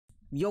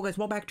Yo guys,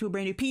 welcome back to a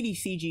brand new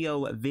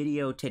PTCGO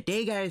video.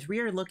 Today guys, we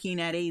are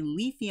looking at a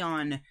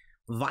Leafeon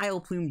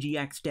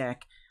Vileplume-GX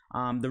deck.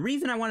 The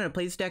reason I wanted to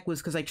play this deck was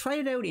because I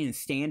tried it out in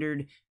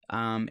standard,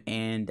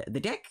 and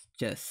the deck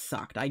just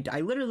sucked.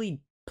 I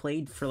literally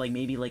played for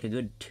maybe a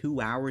good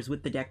 2 hours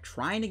with the deck,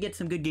 trying to get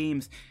some good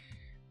games,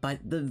 but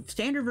the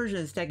standard version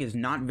of this deck is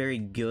not very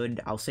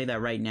good. I'll say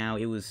that right now.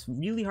 It was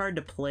really hard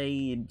to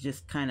play, it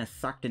just kind of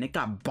sucked, and it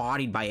got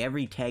bodied by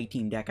every tag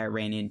team deck I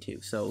ran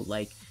into, so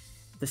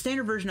the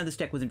standard version of this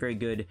deck wasn't very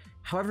good.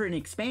 However, in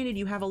expanded,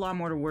 you have a lot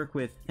more to work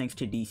with thanks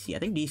to DC. I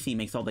think DC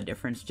makes all the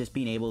difference. Just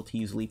being able to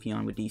use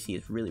Leafeon with DC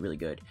is really, really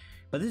good.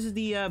 But this is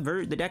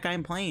the deck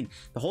I'm playing.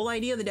 The whole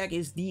idea of the deck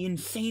is the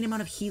insane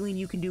amount of healing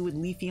you can do with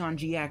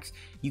Leafeon-GX.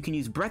 You can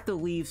use Breath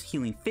of Leaves,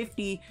 healing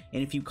 50,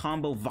 and if you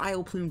combo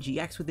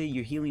Vileplume-GX with it,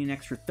 you're healing an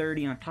extra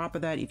 30 on top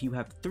of that. If you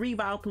have 3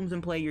 Vileplumes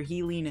in play, you're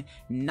healing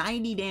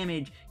 90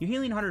 damage. You're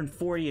healing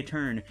 140 a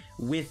turn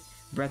with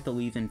Breath of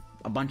Leaves and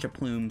a bunch of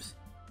Plumes.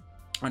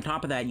 On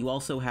top of that, you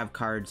also have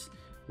cards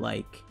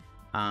like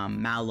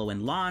Mallow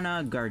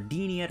Lana,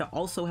 Gardenia to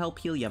also help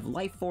heal. You have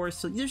Life Force,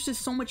 so there's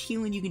just so much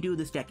healing you can do with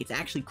this deck. It's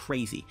actually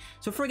crazy.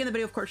 So before we get in the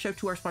video, of course, shout out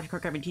to our sponsor,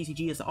 Cardcraft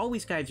TCG. As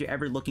always, guys, if you're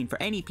ever looking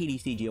for any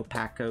PTCGO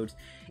pack codes,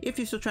 if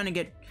you're still trying to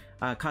get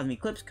Cosmic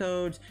Eclipse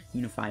codes,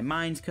 Unify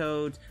Minds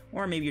codes,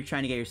 or maybe you're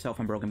trying to get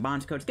yourself Unbroken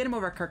Bonds codes, get them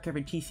over at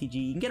Cardcraft TCG.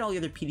 You can get all the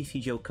other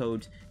PTCGO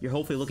codes you're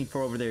hopefully looking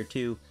for over there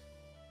too,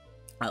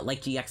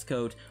 like GX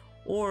codes,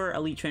 or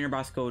Elite Trainer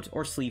Boss codes,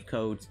 or Sleeve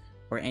codes,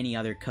 or any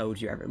other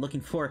codes you're ever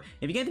looking for.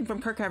 If you get anything from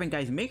Cardcraft,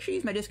 guys, make sure you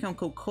use my discount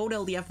code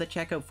CODELDF at the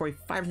checkout for a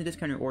 5%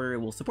 discount on your order. It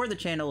will support the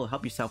channel, will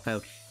help yourself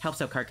out,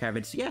 helps out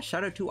Cardcraft. So yeah,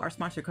 shout out to our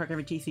sponsor,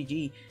 Cardcraft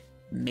TCG.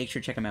 Make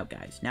sure to check them out,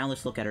 guys. Now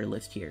let's look at our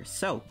list here.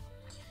 So,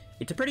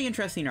 it's a pretty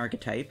interesting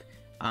archetype.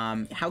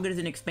 How good is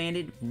it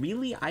expanded?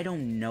 Really, I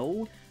don't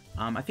know.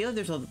 I feel like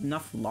there's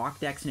enough lock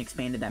decks in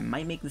expanded that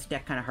might make this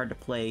deck kind of hard to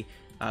play.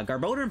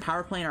 Garbodor and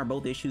Power Plant are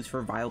both issues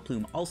for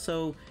Vileplume.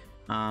 Also,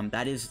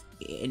 that is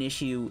an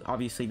issue.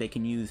 Obviously, they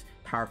can use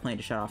Power Plant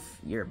to shut off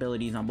your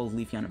abilities on both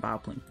Leafeon and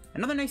Vileplume.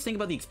 Another nice thing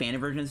about the expanded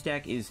version of this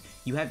deck is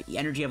you have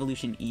Energy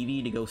Evolution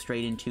Eevee to go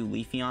straight into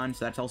Leafeon,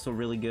 so that's also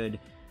really good.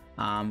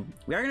 We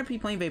are going to be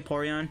playing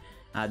Vaporeon.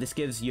 This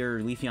gives your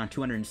Leafeon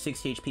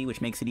 260 HP, which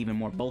makes it even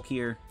more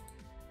bulkier.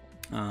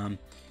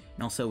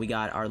 And also, we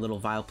got our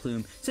little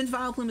Vileplume. Since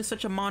Vileplume is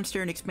such a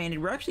monster and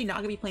expanded, we're actually not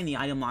going to be playing the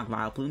Item Lock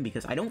Vileplume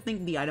because I don't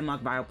think the Item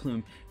Lock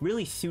Vileplume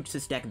really suits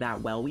this deck that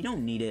well. We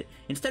don't need it.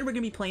 Instead, we're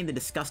going to be playing the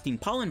Disgusting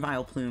Pollen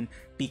Vileplume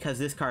because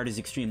this card is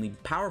extremely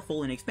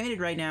powerful and expanded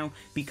right now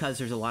because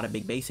there's a lot of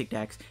big basic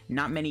decks.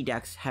 Not many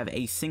decks have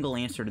a single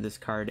answer to this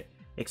card,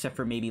 except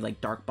for maybe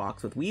Dark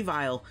Box with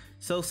Weavile.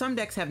 So some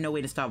decks have no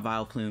way to stop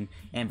Vileplume,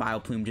 and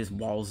Vileplume just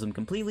walls them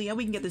completely, and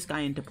we can get this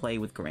guy into play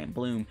with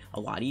Granbloom a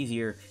lot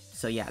easier.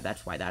 So yeah,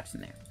 that's why that's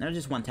in there. Now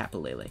just one Tapu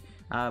Lele.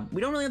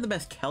 We don't really have the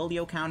best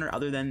Keldeo counter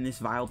other than this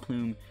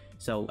Vileplume,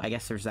 so I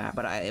guess there's that,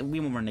 but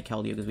we won't run the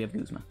Keldeo because we have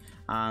Guzma.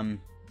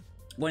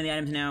 One of the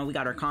items now, we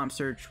got our Comp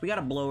Search, we got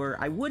a Blower.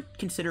 I would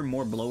consider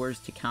more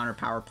Blowers to counter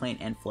Power Plant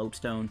and Float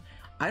Stone.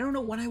 I don't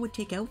know what I would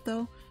take out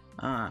though.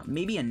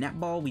 Maybe a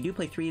Netball. We do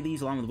play 3 of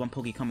these along with 1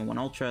 Pokécom and 1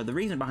 Ultra. The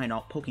reason behind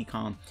all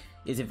Pokécom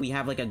is if we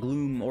have a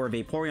Gloom or a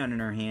Vaporeon in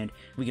our hand,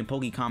 we can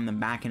Pokécom them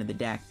back into the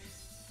deck.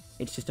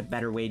 It's just a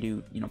better way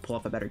to, pull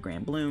off a better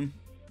Granbloom.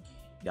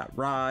 We got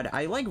Rod.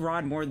 I like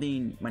Rod more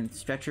than when it's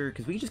Stretcher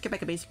because we can just get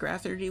back a basic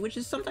Grass Energy, which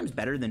is sometimes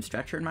better than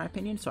Stretcher in my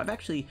opinion. So I've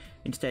actually,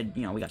 instead,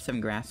 we got 7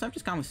 Grass, so I've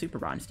just gone with Super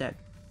Rod instead.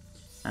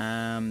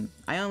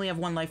 I only have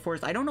 1 Life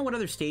Force. I don't know what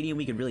other stadium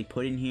we could really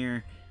put in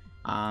here.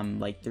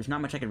 There's not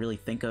much I could really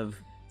think of.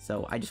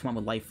 So I just went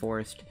with Life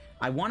Forest.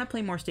 I want to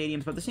play more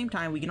stadiums, but at the same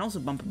time, we can also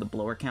bump up the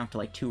blower count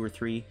to 2 or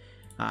 3.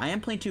 I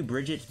am playing 2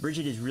 Brigette.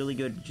 Brigette is really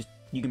good. Just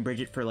you can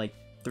Brigette for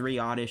 3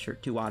 Oddish or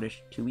 2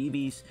 Oddish, 2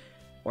 Eevees,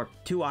 or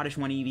 2 Oddish,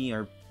 1 Eevee,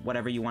 or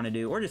whatever you want to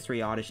do, or just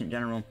 3 Oddish in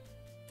general.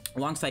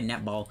 Alongside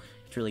Netball,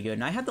 it's really good.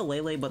 And I had the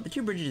Lele, but the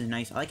 2 Brigette is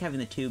nice. I like having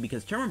the 2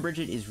 because Turn 1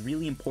 Brigette is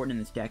really important in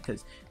this deck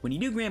because when you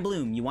do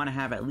Granbloom, you want to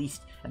have at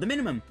least, at the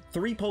minimum,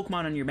 3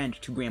 Pokemon on your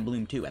bench to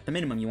Granbloom 2. At the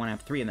minimum, you want to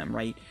have 3 of them,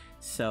 right?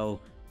 So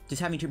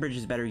just having 2 Bridges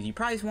is better because you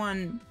prize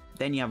 1,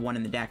 then you have 1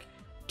 in the deck.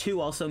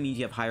 2 also means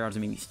you have higher odds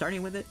of maybe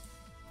starting with it.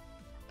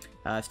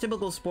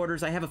 Typical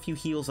Sporters, I have a few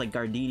heals like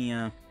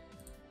Gardenia,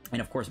 and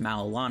of course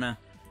Mallow Lana.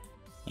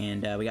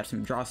 And we got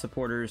some draw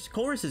supporters.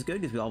 Colress is good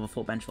because we all have a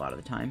full bench a lot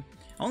of the time.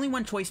 Only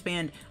 1 Choice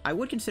Band. I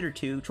would consider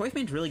 2. Choice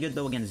Band's really good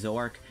though against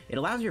Zoroark. It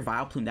allows your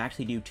Vileplume to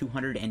actually do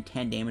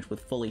 210 damage with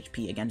full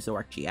HP against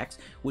Zoroark GX,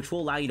 which will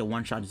allow you to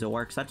one-shot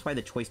Zoroark. So that's why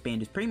the Choice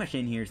Band is pretty much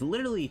in here. It's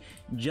literally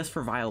just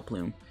for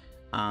Vileplume.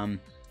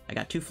 I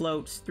got 2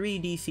 Floats,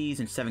 3 DCs,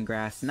 and 7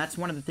 Grass, and that's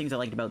one of the things I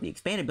liked about the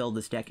expanded build of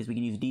this deck is we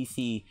can use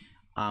DC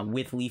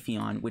with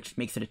Leafeon, which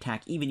makes it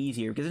attack even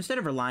easier, because instead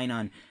of relying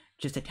on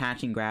just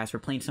attaching Grass or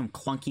playing some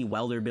clunky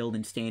Welder build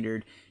in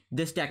Standard,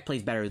 this deck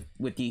plays better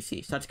with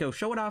DC. So let's go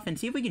show it off and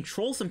see if we can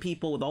troll some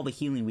people with all the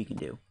healing we can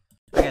do.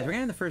 Alright guys, we're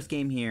gonna have the first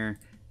game here.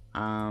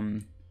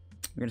 We're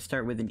gonna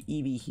start with an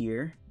Eevee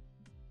here.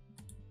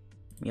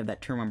 We have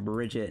that turn on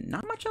Brigette.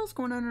 Not much else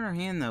going on in our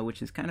hand, though,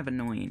 which is kind of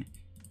annoying.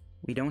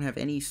 We don't have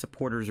any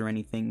supporters or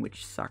anything,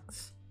 which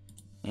sucks.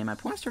 And my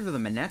opponent starts with a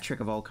Manectric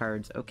of all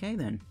cards. Okay,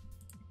 then.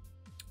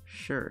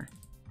 Sure.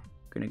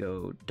 Gonna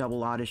go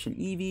double Oddish and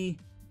Eevee.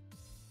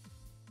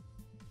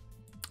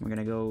 We're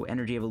gonna go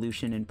Energy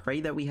Evolution and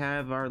pray that we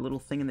have our little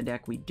thing in the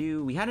deck. We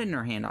do. We had it in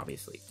our hand,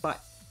 obviously, but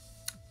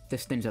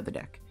this thins out the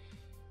deck.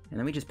 And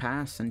then we just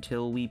pass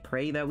until we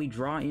pray that we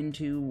draw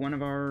into one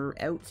of our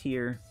outs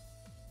here.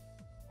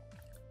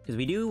 Because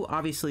we do,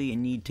 obviously,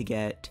 need to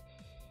get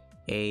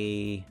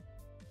a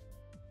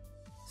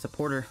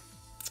supporter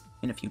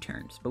in a few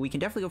turns. But we can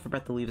definitely go for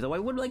Breath of the Leaves, though I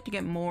would like to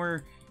get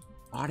more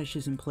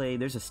Oddishes in play.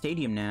 There's a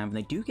Stadium Nav, and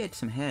they do get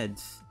some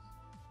heads.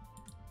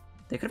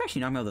 They could have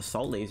actually knocked me out with a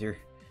Salt Laser.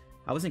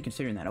 I wasn't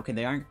considering that. Okay,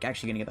 they aren't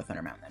actually going to get the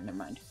Thunder Mountain then. Never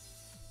mind.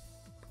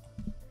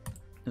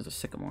 There's a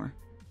Sycamore.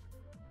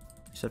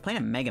 So they're playing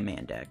a Mega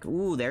Man deck.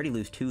 Ooh, they already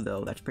lose 2,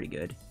 though. That's pretty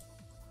good.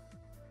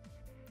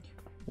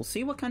 We'll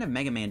see what kind of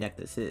Mega Man deck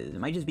this is. It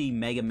might just be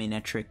Mega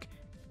Manectric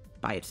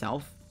by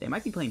itself. They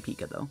might be playing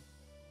Pika, though.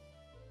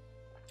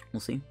 We'll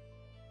see.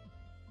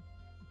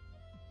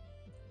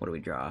 What do we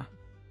draw?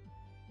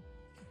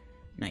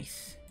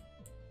 Nice.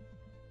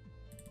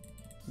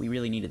 We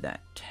really needed that.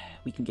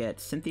 We can get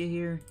Cynthia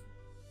here.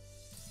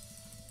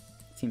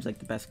 Seems like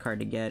the best card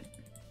to get.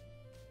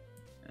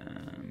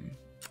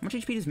 How much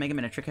HP does Mega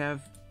Manectric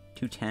have?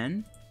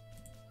 210?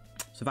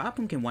 So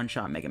Vileplume can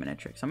one-shot Mega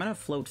Manectric. So I'm gonna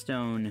Float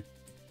Stone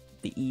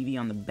the Eevee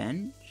on the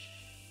bench.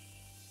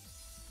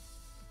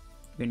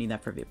 We're gonna need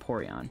that for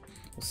Vaporeon.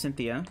 Well,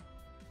 Cynthia.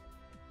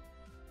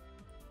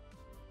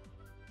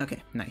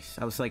 Okay, nice.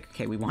 I was like,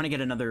 okay, we want to get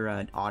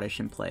another Oddish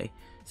in play.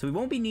 So we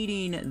won't be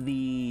needing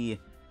the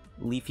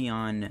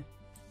Leafeon,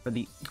 or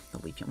the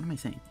Leafeon, what am I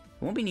saying?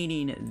 We won't be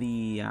needing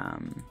the,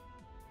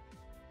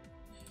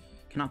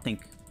 cannot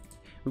think.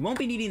 We won't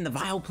be needing the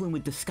Vileplume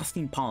with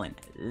disgusting pollen.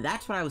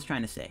 That's what I was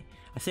trying to say.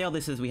 I say all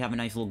this as we have a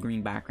nice little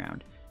green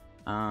background.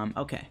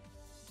 Okay.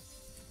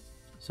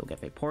 So we'll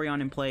get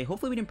Vaporeon in play.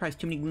 Hopefully we didn't prize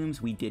too many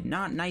Glooms. We did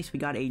not. Nice. We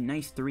got a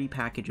nice 3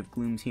 package of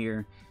Glooms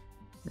here.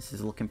 This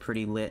is looking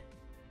pretty lit.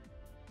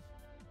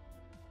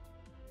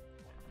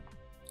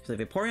 So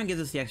the Vaporeon gives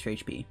us the extra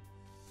HP.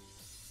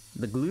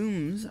 The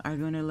Glooms are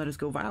going to let us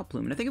go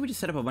Vileplume. And I think if we just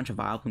set up a bunch of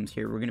Vileplumes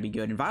here, we're going to be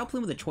good. And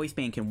Vileplume with a Choice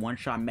Band can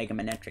one-shot Mega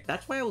Manectric.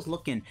 That's why I was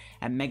looking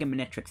at Mega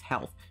Manectric's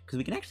health. Because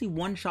we can actually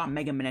one-shot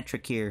Mega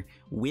Manectric here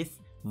with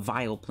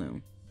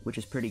Vileplume, which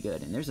is pretty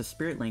good. And there's a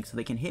Spirit Link, so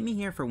they can hit me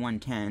here for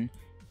 110.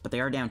 But they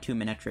are down 2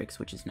 Manectrics,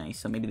 which is nice.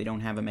 So maybe they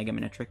don't have a Mega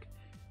Manectric.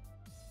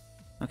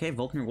 Okay,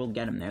 Volkner will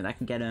get him there. That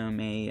can get him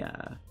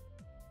a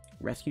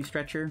Rescue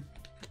Stretcher.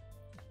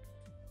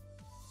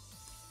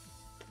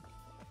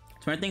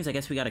 So one of the things I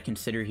guess we got to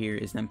consider here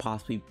is then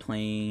possibly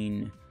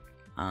playing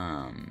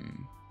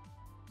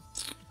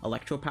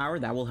Electro Power.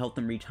 That will help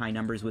them reach high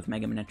numbers with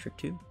Mega Manectric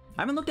too.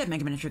 I haven't looked at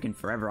Mega Manectric in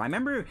forever. I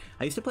remember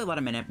I used to play a lot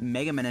of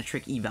Mega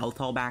Manectric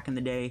Yveltal back in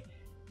the day.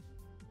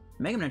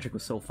 Mega Manectric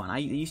was so fun.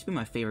 It used to be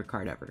my favorite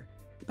card ever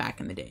back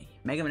in the day.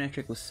 Mega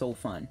Manectric was so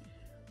fun.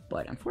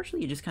 But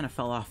unfortunately, it just kind of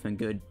fell off in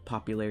good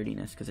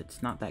popularityness because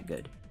it's not that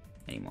good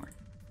anymore.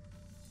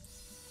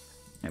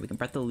 Alright, we can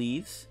Breath of the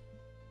Leaves.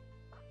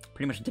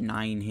 Pretty much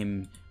denying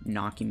him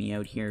knocking me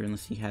out here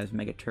unless he has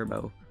Mega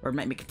Turbo. Or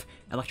Mega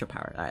Electro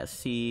Power. Let's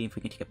see if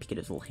we can take a peek at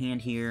his little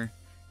hand here.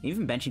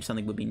 Even benching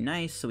something would be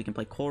nice, so we can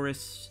play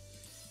Colress.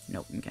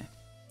 Nope, okay.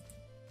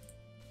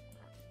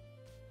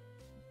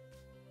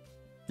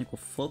 I think we'll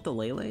float the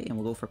Lele and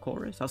we'll go for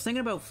Colress. I was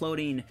thinking about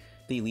floating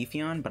the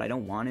Leafeon, but I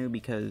don't want to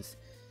because...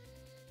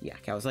 Yeah,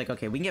 I was like,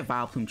 okay, we can get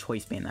Vileplume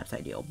Choice Band, that's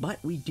ideal. But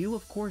we do,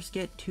 of course,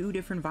 get 2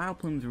 different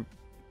Vileplumes.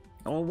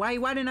 Oh, why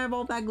didn't I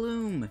evolve that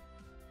Gloom?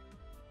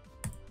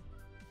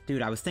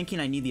 Dude, I was thinking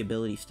I need the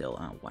ability still.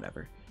 Oh,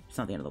 whatever. It's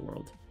not the end of the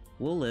world.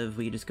 We'll live.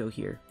 We can just go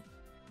here.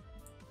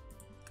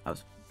 That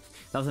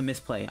was a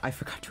misplay. I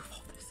forgot to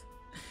evolve this.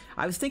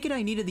 I was thinking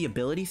I needed the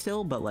ability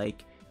still, but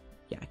like,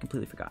 yeah, I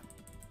completely forgot.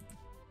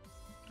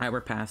 Alright,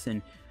 we're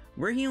passing.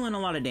 We're healing a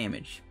lot of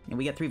damage. And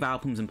we get 3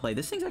 Vileplumes in play.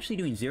 This thing's actually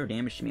doing 0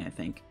 damage to me, I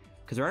think.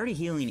 Because we're already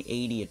healing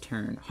 80 a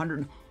turn.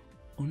 100...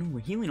 Oh no, we're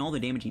healing all the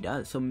damage he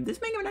does. So this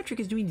Mega Manectric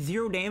is doing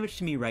 0 damage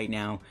to me right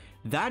now.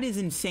 That is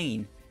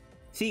insane.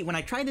 See, when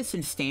I tried this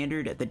in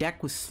Standard, the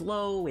deck was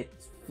slow, it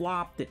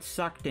flopped, it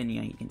sucked, and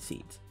yeah, he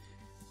concedes.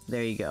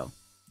 There you go.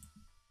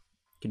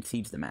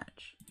 Concedes the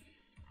match.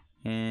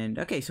 And,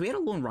 okay, so we had a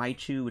lone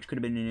Raichu, which could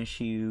have been an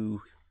issue.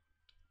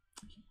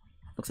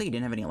 Looks like he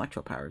didn't have any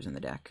Electro Powers in the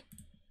deck.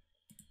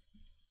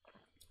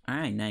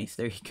 Alright, nice,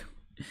 there you go.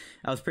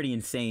 That was pretty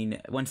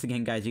insane. Once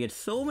again, guys, you get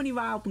so many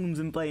Vileplumes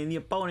in play, and the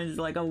opponent is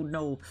like, oh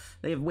no,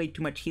 they have way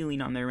too much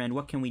healing on their end.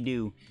 What can we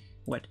do?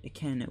 What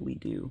can we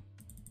do?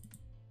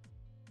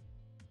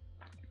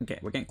 Okay,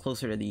 we're getting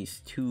closer to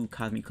these 2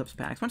 Cosmic Eclipse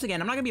packs. Once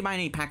again, I'm not going to be buying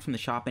any packs from the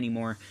shop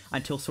anymore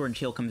until Sword and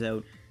Shield comes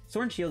out.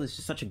 Sword and Shield is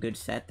just such a good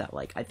set that,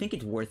 like, I think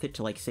it's worth it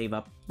to, like, save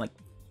up, like,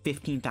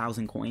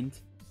 15,000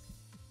 coins.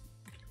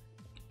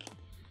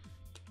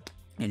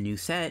 And new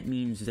set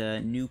means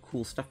new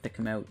cool stuff to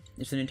come out.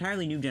 It's an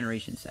entirely new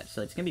generation set,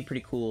 so it's going to be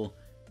pretty cool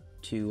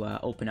to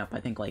open up. I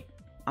think, like,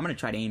 I'm going to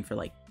try to aim for,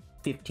 like,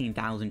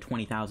 15,000,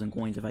 20,000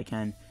 coins if I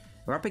can.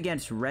 We're up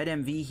against Red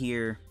MV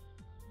here.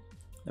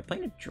 They're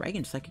playing a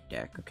Dragon Psychic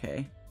deck.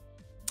 Okay.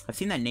 I've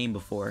seen that name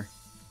before.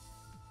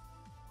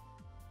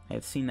 I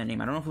have seen that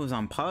name. I don't know if it was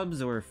on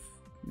pubs or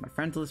my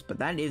friends list, but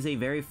that is a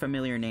very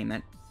familiar name.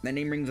 That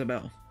name rings a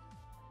bell.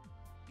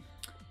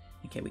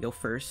 Okay, we go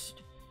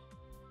first.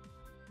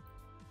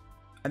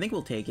 I think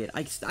we'll take it.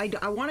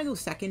 I want to go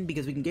second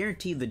because we can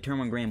guarantee the turn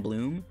 1 Grand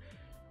Bloom,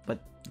 but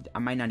I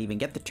might not even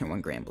get the turn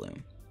 1 Grand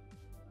Bloom.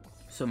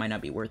 So it might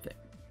not be worth it.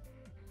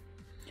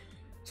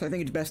 So I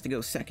think it's best to go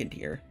second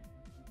here,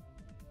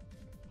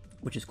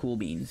 which is cool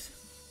beans.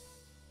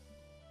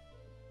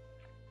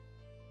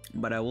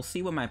 But we'll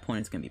see what my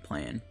opponent's going to be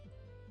playing.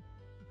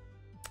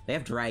 They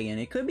have Dragon.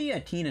 It could be a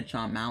Tina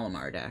Chomp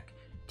Malamar deck.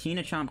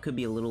 Tina Chomp could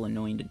be a little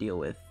annoying to deal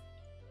with.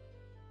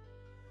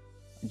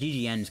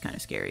 GGN is kind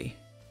of scary.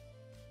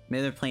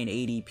 Maybe they're playing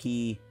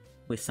ADP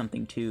with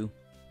something too.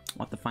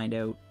 We'll have to find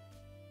out.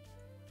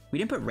 We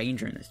didn't put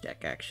Ranger in this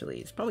deck, actually.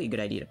 It's probably a good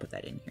idea to put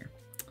that in here.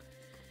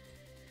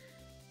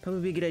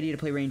 Probably be a good idea to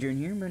play Ranger in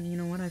here, but you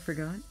know what? I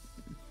forgot.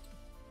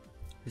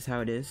 This is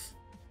how it is.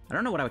 I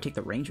don't know what I would take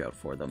the Ranger out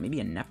for, though. Maybe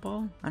a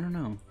Netball? I don't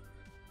know.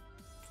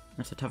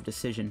 That's a tough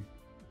decision.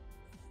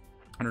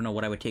 I don't know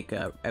what I would take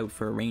out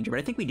for a Ranger, but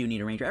I think we do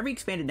need a Ranger. Every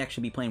expanded deck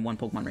should be playing one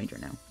Pokemon Ranger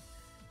now.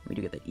 We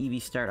do get the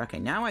Eevee start. Okay,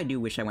 now I do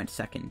wish I went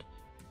second,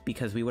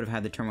 because we would have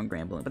had the turn 1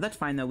 Grand Bloom. But that's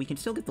fine, though. We can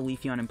still get the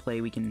Leafeon in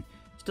play. We can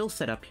still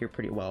set up here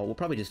pretty well. We'll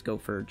probably just go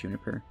for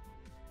Juniper.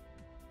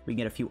 We can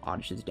get a few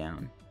Oddishes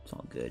down. It's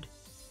all good.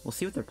 We'll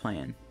see what they're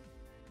playing.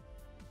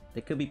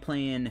 They could be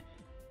playing...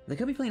 They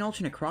could be playing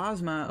Ultra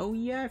Necrozma. Oh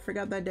yeah, I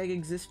forgot that deck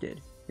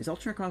existed. Is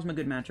Ultra Necrozma a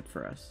good matchup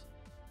for us?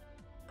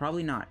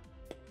 Probably not.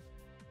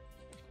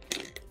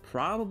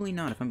 Probably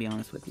not, if I'm being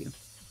honest with you.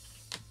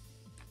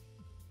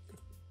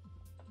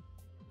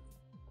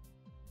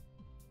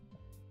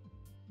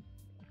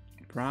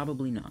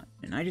 Probably not.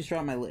 And I just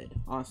dropped my lid.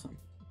 Awesome.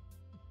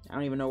 I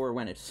don't even know where it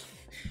went. It's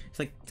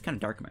like, it's kind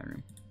of dark in my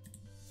room.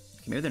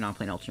 Okay, maybe they're not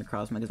playing Ultra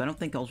Necrozma, because I don't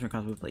think Ultra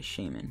Necrozma would play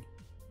Shaman.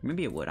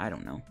 Maybe it would, I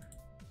don't know.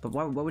 But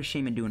what would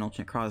Shaman do in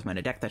Ultra Necrozma in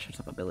a deck that shuts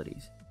up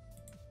abilities?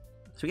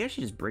 So we can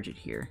actually just bridge it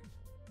here,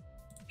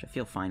 which I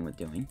feel fine with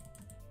doing.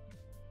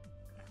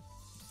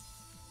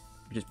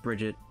 Just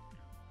bridge it.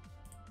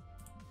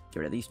 Get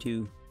rid of these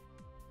two.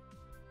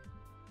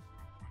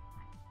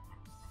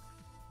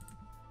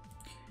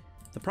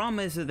 The problem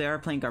is that they are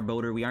playing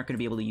Garbodor. We aren't going to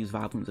be able to use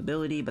Vileplume's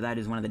ability, but that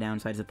is one of the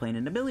downsides of playing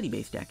an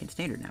ability-based deck in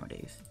Standard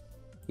nowadays.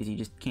 Is you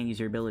just can't use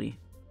your ability.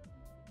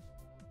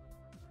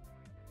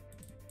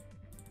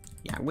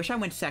 Yeah, I wish I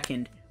went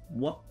second.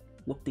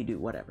 Whoop-de-doo,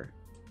 whatever.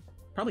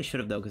 Probably should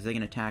have, though, because they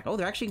can attack. Oh,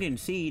 they're actually going to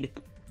concede.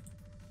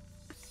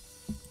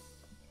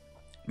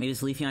 Maybe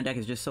this Leafeon deck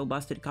is just so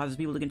busted it causes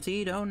people to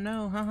concede. Oh,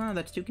 no. Haha,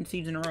 that's 2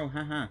 concedes in a row.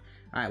 Haha.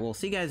 Alright, well,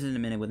 see you guys in a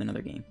minute with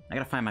another game. I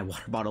gotta find my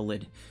water bottle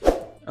lid.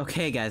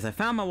 Okay, guys, I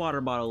found my water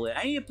bottle lid.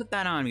 I need to put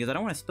that on because I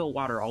don't want to spill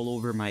water all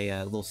over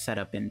my little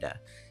setup and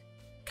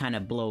kind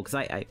of blow. Because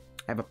I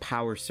have a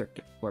power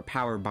circuit or a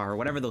power bar,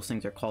 whatever those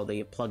things are called.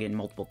 They plug in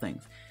multiple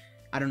things.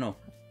 I don't know.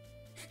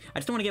 I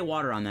just don't want to get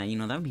water on that, you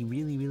know, that would be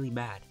really, really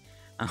bad.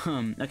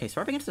 Okay, so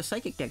we're up against the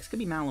Psychic decks. Could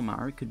be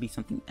Malamar, it could be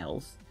something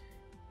else.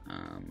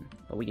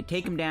 But we can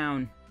take him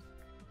down.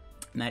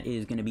 And that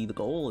is going to be the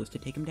goal, is to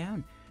take him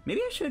down.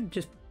 Maybe I should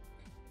just...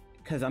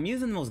 Because I'm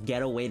using the most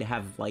ghetto way to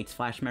have lights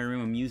flash in my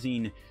room. I'm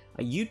using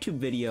a YouTube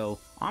video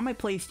on my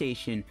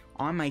PlayStation,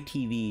 on my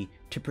TV,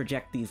 to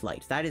project these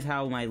lights. That is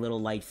how my little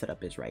light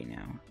setup is right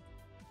now.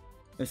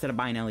 Instead of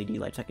buying LED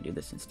lights, I could do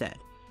this instead.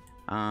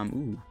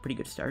 Ooh, pretty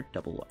good start.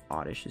 Double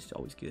Oddish is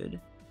always good.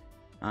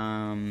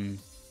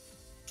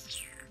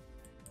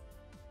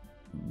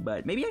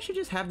 But maybe I should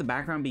just have the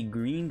background be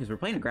green, because we're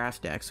playing a grass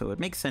deck, so it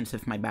makes sense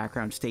if my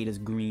background stayed as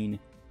green.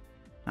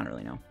 I don't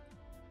really know.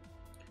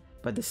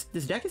 But this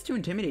deck is too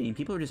intimidating.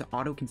 People are just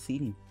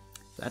auto-conceding.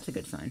 So that's a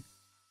good sign.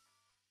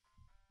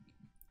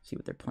 See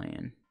what they're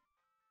playing.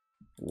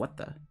 What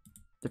the?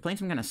 They're playing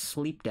some kind of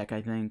sleep deck,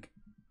 I think.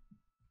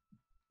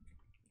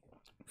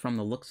 From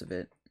the looks of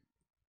it.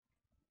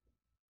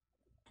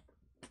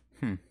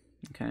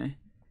 Okay.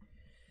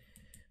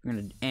 I'm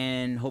gonna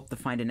end, hope to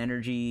find an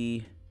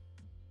energy.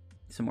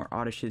 Some more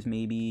Oddishes,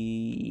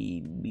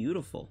 maybe.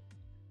 Beautiful.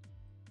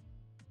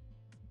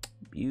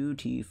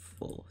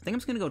 Beautiful. I think I'm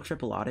just gonna go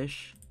triple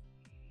Oddish.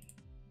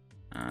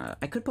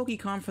 I could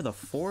Pokecon for the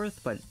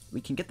 4th, but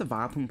we can get the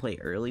Vileplume play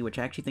early, which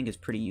I actually think is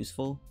pretty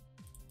useful.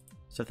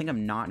 So I think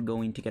I'm not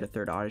going to get a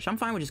 3rd Oddish. I'm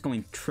fine with just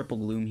going triple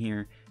Gloom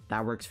here.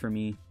 That works for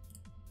me.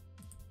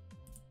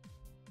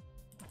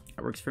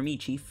 That works for me,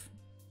 Chief.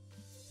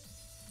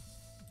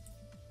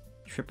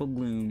 Triple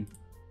Gloom.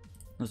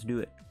 Let's do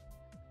it.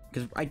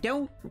 Because I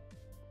doubt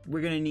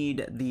we're gonna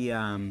need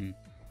the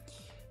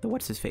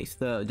what's his face?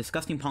 The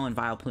Disgusting Pollen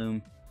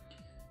Vileplume.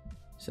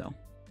 So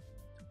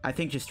I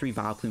think just 3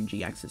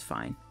 Vileplume-GX is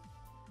fine.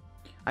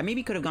 I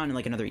maybe could have gone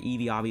like another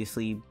Eevee,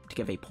 obviously, to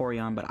get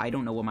Vaporeon, but I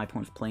don't know what my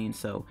opponent's playing,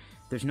 so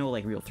there's no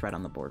like real threat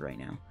on the board right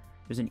now.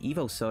 There's an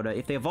Evo Soda.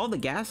 If they evolve the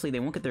Ghastly, they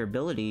won't get their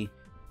ability.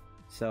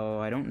 So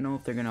I don't know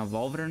if they're going to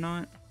evolve it or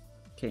not.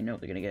 Okay, no,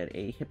 they're going to get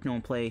a Hypno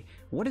in play.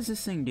 What does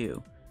this thing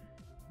do?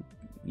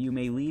 You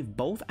may leave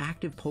both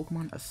active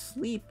Pokemon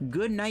asleep.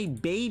 Good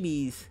night,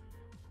 babies.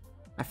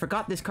 I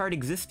forgot this card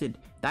existed.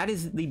 That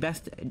is the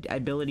best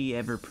ability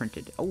ever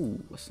printed. Oh,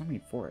 a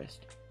Summoning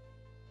Forest.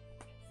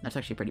 That's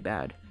actually pretty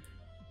bad.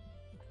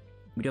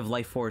 We do have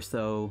Life Force,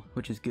 though,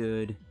 which is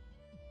good.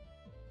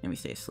 And we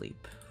stay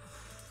asleep.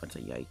 That's a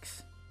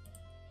yikes.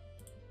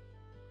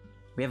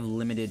 We have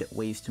limited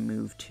ways to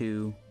move,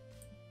 too.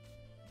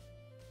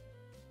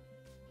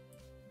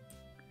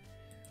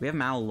 We have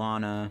Mallow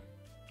Lana.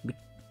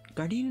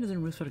 Gardenia doesn't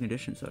remove special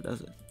conditions, so it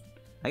doesn't.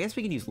 I guess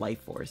we can use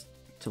Life Force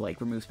to,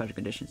 like, remove special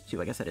conditions,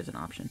 too. I guess that is an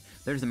option.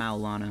 There's the Mallow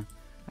Lana. Alright,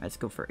 let's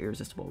go for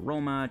Irresistible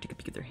Aroma. Take a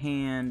peek at their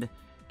hand.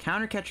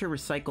 Counter Catcher,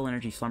 Recycle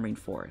Energy, Slumbering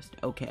Forest.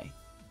 Okay.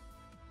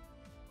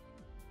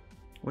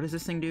 What does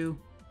this thing do?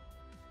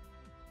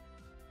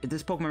 If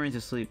this Pokemon remains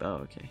asleep... Oh,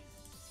 okay.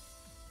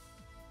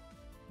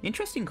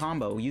 Interesting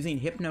combo, using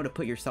Hypno to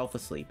put yourself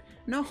asleep.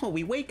 No,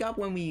 we wake up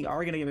when we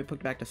are gonna get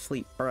put back to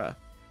sleep. Bruh.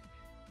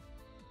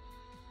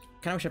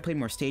 Kinda wish I played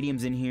more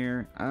stadiums in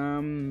here.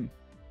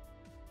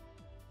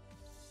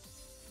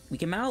 We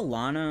can Mallow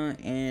Lana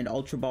and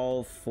Ultra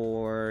Ball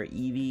for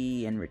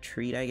Eevee and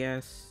Retreat, I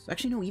guess.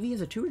 Actually, no, Eevee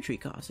has a 2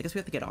 Retreat cost. I guess we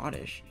have to get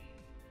Oddish.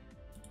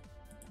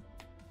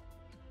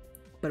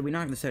 But we're not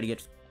going to decide to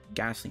get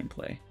Ghastly in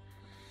play.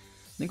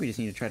 I think we just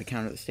need to try to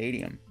counter the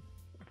stadium.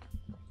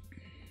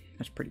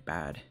 That's pretty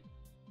bad.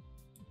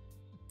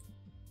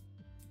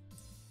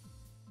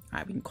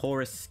 Alright, we can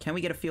Colress. Can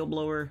we get a Field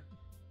Blower?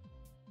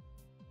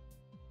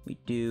 We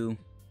do.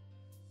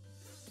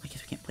 I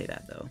guess we can't play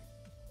that, though.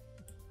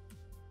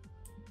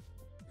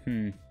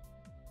 We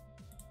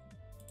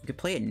could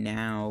play it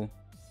now.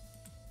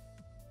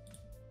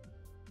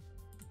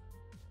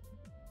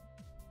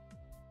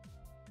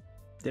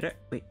 Did I?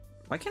 Wait,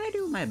 why can't I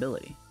do my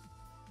ability?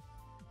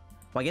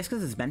 Well, I guess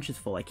because this bench is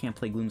full, I can't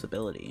play Gloom's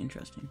ability.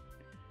 Interesting.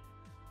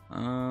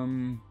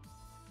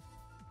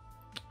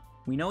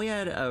 We know we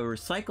had a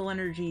Recycle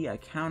Energy, a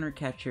Counter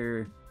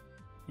Catcher,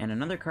 and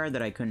another card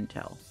that I couldn't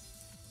tell.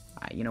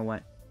 You know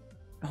what?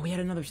 Oh, he had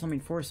another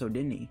Summoning Force, so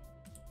didn't he?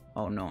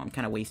 Oh no, I'm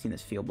kind of wasting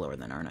this Field Blower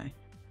then, aren't I?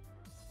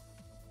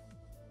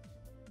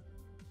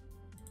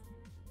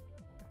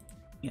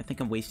 Yeah, I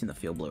think I'm wasting the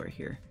Field Blower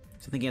here.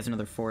 So I think he has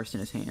another Forest in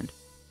his hand.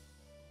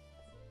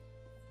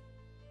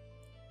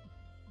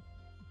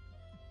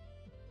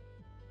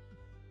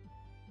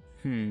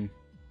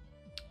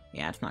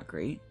 Yeah, it's not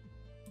great.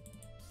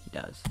 He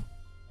does.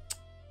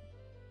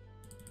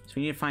 So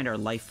we need to find our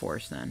Life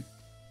Force then.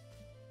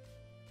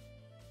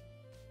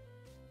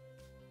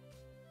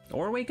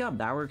 Or Wake Up,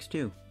 that works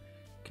too.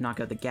 Can knock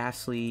out the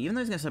Ghastly. Even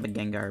though he's gonna set up a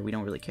Gengar, we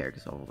don't really care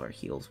because of all of our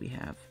heals we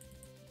have.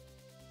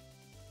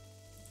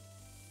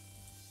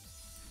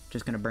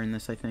 Just gonna burn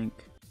this, I think.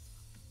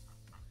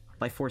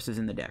 Life Force is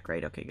in the deck,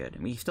 right? Okay, good.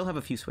 And we still have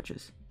a few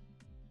switches.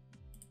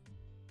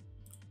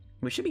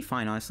 We should be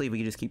fine, honestly, if we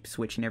could just keep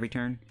switching every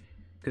turn.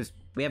 Because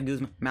we have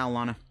Guzma, Mallow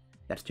Lana.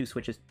 That's 2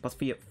 switches. Plus,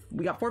 we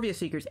got 4 VS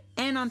Seekers.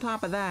 And on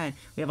top of that,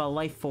 we have a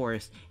Life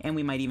Force. And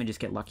we might even just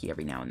get lucky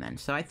every now and then.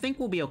 So I think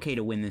we'll be okay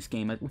to win this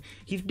game.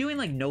 He's doing,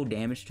 like, no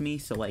damage to me.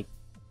 So, like,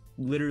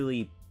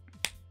 literally,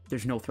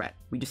 there's no threat.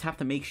 We just have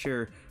to make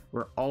sure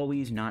we're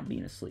always not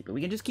being asleep. But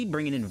we can just keep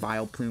bringing in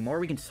Vileplume. Or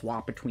we can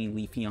swap between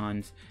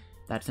Leafeons.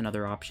 That's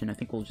another option. I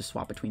think we'll just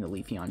swap between the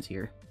Leafeons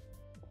here.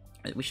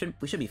 We should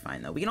be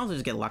fine, though. We can also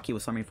just get lucky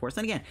with Summoning Force.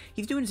 Then again,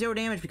 he's doing 0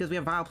 damage because we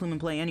have Vileplume in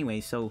play anyway,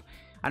 so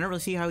I don't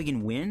really see how he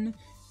can win.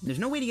 There's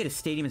no way to get his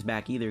Stadiums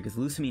back either, because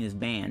Lusamine is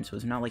banned, so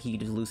it's not like he could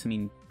just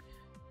Lusamine.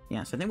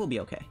 Yeah, so I think we'll be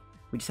okay.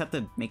 We just have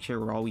to make sure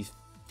we're always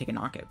taking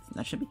knockouts.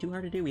 That shouldn't be too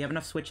hard to do. We have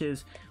enough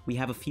switches. We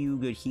have a few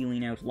good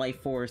healing outs.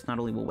 Life Force not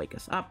only will wake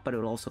us up, but it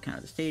will also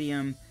counter the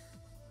Stadium.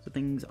 So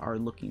things are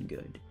looking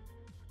good.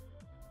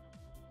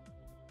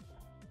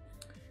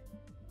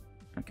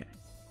 Okay.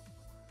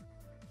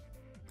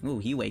 Ooh,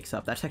 he wakes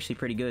up. That's actually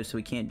pretty good, so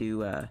we can't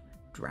do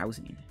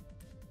drowsing.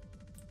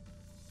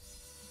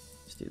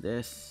 Let's do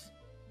this.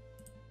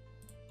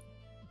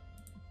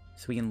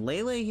 So we can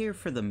Lele here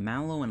for the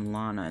Mallow and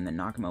Lana and then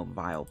knock him out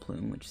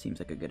Vileplume, which seems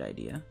like a good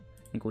idea.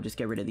 I think we'll just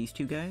get rid of these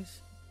 2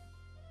 guys.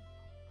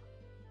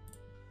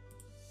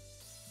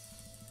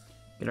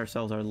 Get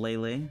ourselves our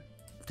Lele.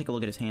 Let's take a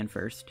look at his hand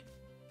first.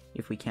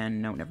 If we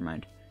can. No, never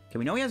mind. Okay,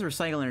 we know he has a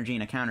Recycle Energy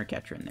and a Counter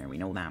Catcher in there. We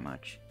know that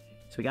much.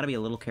 So we gotta be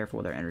a little careful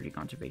with our energy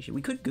conservation.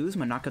 We could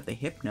Guzma knock out the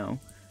Hypno.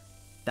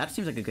 That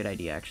seems like a good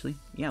idea, actually.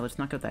 Yeah, let's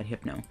knock out that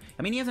Hypno.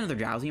 I mean, he has another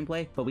Drowsy in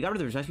play, but we got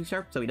rid of the Rescue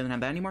Star, so he doesn't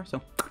have that anymore,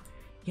 so...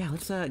 Yeah,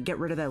 let's get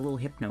rid of that little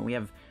Hypno. We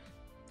have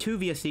 2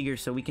 VS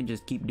Seekers, so we can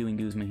just keep doing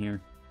Guzma here.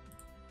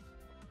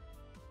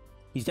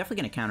 He's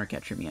definitely gonna Counter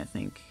Catcher me, I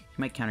think.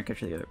 He might Counter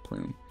Catcher the other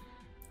Plume.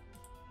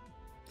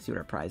 Let's see what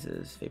our prize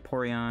is.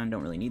 Vaporeon,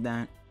 don't really need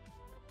that.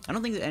 I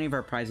don't think that any of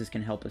our prizes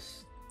can help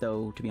us,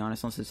 though, to be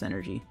honest, unless it's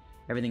energy.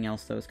 Everything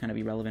else, though, is kind of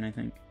irrelevant, I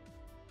think.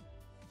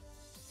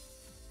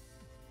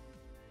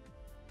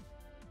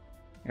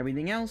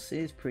 Everything else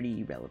is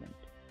pretty irrelevant.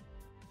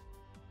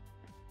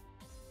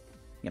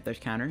 Yep, there's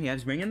counter. Yeah,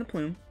 he's bringing the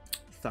Plume.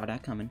 Saw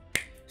that coming.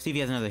 See if he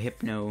has another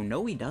Hypno.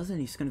 No, he doesn't.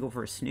 He's gonna go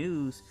for a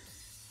snooze.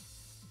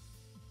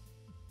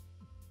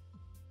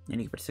 And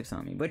he can put 6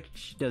 on me,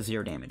 which does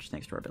 0 damage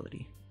thanks to our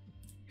ability.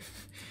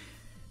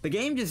 The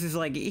game just is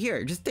like,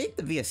 here, just take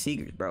the VS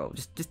Seekers, bro.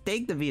 Just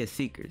take the VS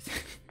Seekers.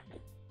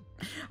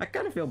 I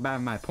kind of feel bad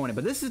for my opponent,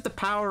 but this is the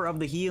power of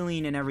the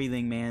healing and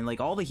everything, man.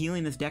 Like, all the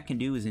healing this deck can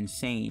do is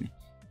insane.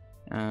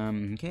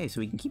 Okay,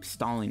 so he can keep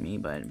stalling me,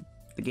 but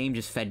the game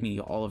just fed me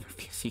all of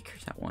VS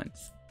Seekers at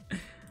once.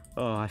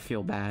 Oh, I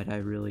feel bad. I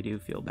really do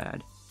feel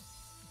bad.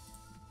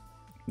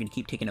 I'm gonna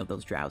keep taking out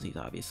those Drowsies,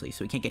 obviously,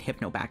 so we can't get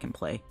Hypno back in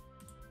play.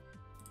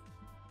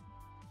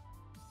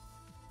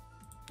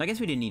 I guess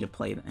we didn't need to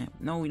play.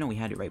 No, we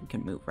had it right. We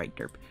couldn't move, right,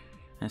 derp.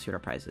 Let's see what our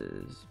prize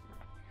is.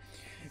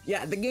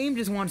 Yeah, the game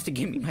just wants to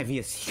give me my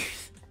VS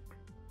Seekers.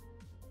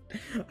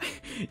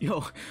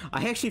 Yo,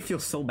 I actually feel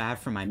so bad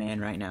for my man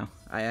right now.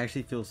 I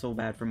actually feel so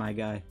bad for my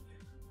guy.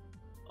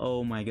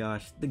 Oh my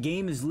gosh. The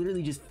game is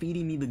literally just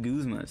feeding me the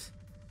Guzmas.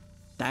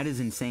 That is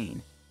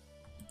insane.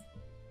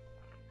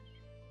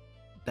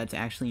 That's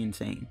actually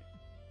insane.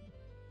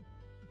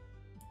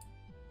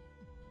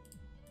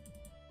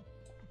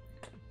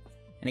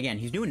 And again,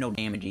 he's doing no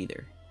damage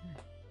either.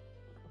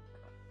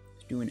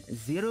 He's doing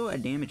 0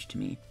 damage to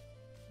me.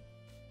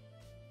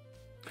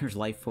 There's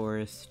Life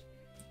Forest.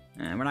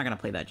 We're not going to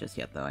play that just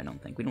yet, though, I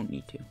don't think. We don't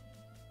need to.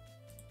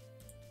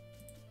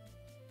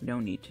 We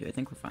don't need to. I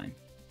think we're fine.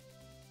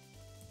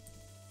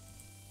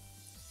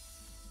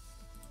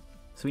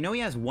 So we know he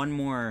has one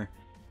more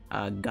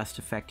Gust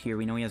effect here.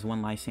 We know he has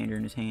one Lysander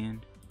in his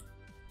hand.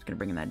 He's going to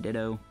bring in that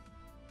Ditto.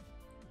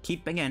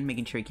 Keep, again,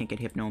 making sure he can't get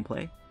Hypno in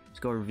play. Let's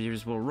go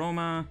Reversible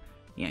Aroma.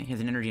 Yeah, he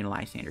has an energy and a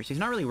Lysander, so he's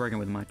not really working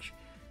with much.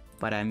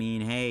 But I mean,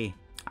 hey,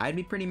 I'd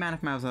be pretty mad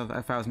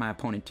if I was my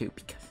opponent too,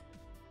 because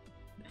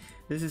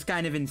this is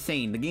kind of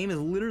insane. The game is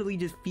literally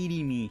just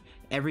feeding me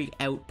every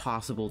out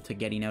possible to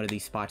getting out of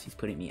these spots he's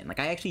putting me in.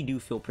 Like, I actually do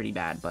feel pretty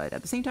bad, but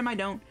at the same time I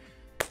don't,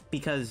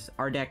 because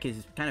our deck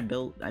is kind of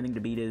built, I think, to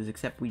beat his,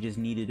 except we just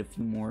needed a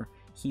few more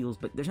heals,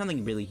 but there's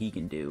nothing really he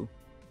can do.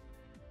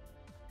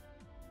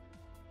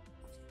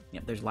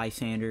 Yep, there's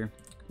Lysander.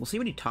 We'll see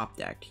what he top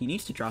decked. He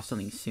needs to draw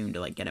something soon to,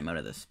 like, get him out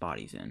of the spot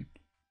he's in.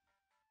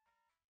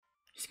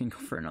 He's gonna go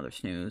for another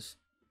snooze.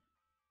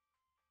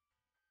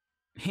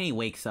 And he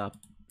wakes up.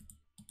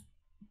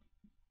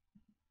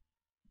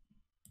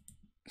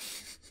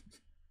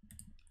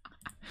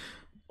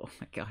 Oh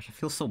my gosh, I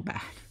feel so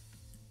bad.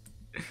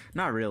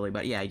 Not really,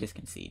 but yeah, he just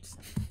concedes.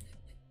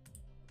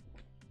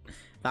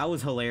 That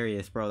was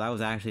hilarious, bro. That was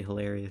actually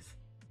hilarious.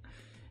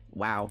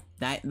 Wow.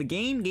 The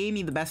game gave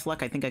me the best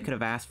luck I think I could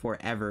have asked for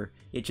ever.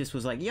 It just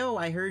was like, yo,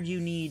 I heard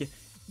you need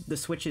the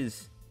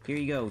switches. Here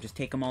you go. Just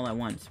take them all at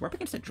once. We're up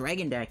against a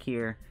dragon deck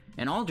here.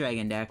 An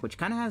all-dragon deck, which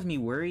kind of has me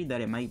worried that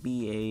it might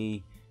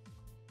be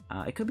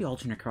a... it could be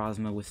Ultra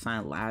Necrozma with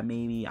Silent Lab,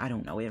 maybe. I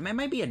don't know. It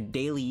might be a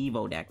daily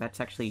Evo deck. That's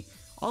actually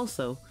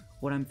also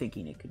what I'm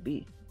thinking it could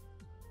be.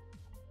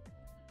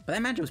 But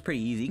that matchup was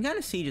pretty easy. You can kind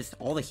of see just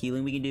all the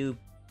healing we can do.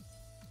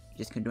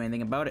 Just couldn't do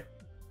anything about it.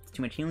 It's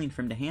too much healing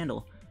for him to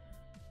handle.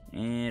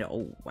 And,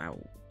 oh, wow.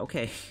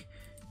 Okay.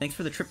 Thanks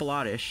for the triple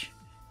Oddish.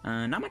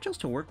 Not much else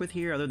to work with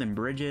here other than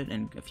Brigette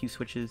and a few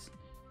switches.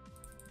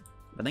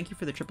 But thank you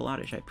for the triple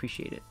Oddish. I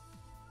appreciate it.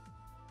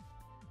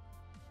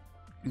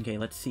 Okay,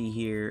 let's see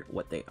here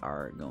what they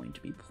are going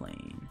to be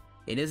playing.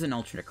 It is an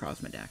Ultra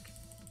Necrozma deck.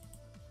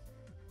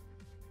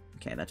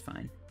 Okay, that's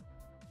fine.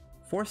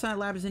 Foresight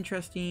Lab is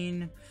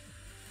interesting.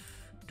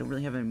 Don't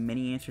really have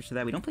many answers to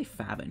that. We don't play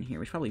Fab in here.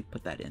 We should probably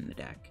put that in the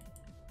deck.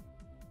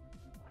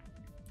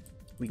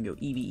 We can go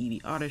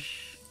Eevee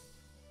Oddish.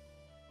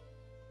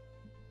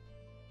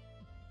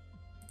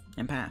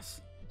 And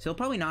pass. So he'll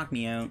probably knock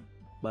me out,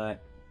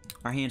 but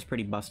our hand's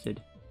pretty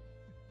busted.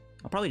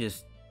 I'll probably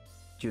just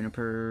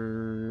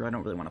Juniper. I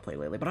don't really want to play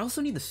Lele, but I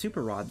also need the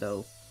Super Rod,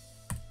 though.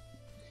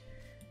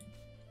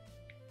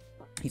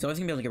 He's always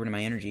going to be able to get rid of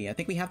my energy. I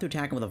think we have to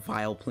attack him with a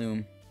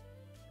Vileplume.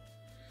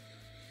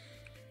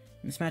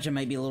 This matchup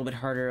might be a little bit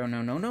harder. Oh,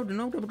 no,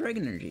 double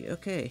Dragon Energy.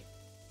 Okay.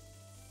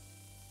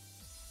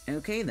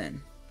 Okay,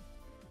 then.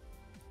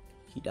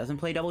 He doesn't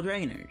play double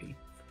Dragon Energy.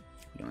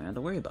 We don't have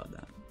to worry about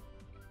that.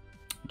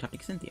 We top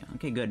deck Cynthia.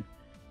 Okay, good.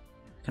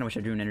 Kinda wish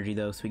I drew an energy,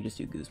 though, so we could just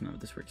do Guzma,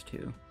 but this works,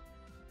 too.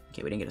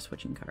 Okay, we didn't get a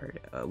switching card.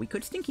 We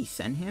could Stinky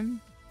send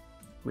him,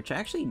 which I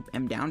actually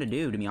am down to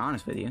do, to be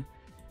honest with you.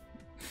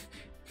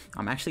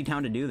 I'm actually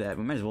down to do that.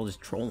 We might as well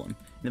just troll him.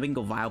 And then we can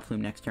go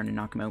Vileplume next turn and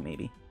knock him out,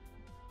 maybe.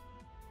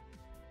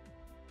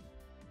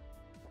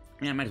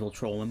 Yeah, I might as well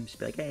troll him. Just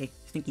be like, hey,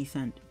 Stinky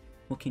sent.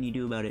 What can you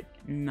do about it?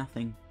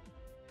 Nothing.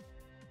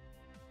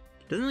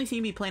 Doesn't really seem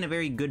to be playing a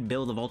very good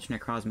build of Ultra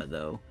Necrozma,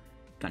 though.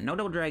 Got no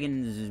double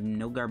dragons,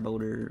 no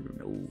Garbodor,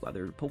 no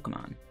other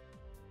Pokemon.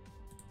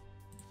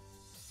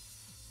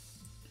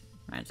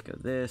 Alright, let's go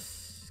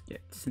this.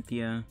 Get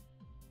Cynthia.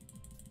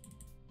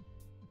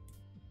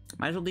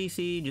 Might as well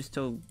DC, just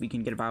so we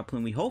can get a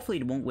Vileplume. We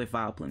hopefully won't whiff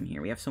Vileplume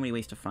here. We have so many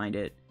ways to find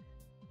it.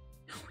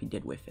 We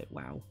did whiff it,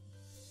 wow.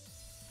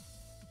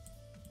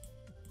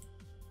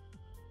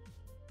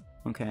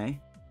 Okay.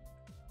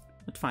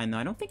 That's fine, though.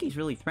 I don't think he's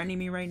really threatening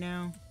me right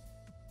now.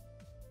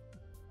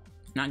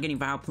 Not getting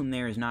Vileplume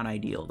there is not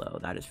ideal, though.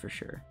 That is for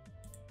sure.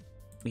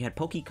 We had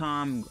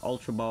Pokecom,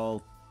 Ultra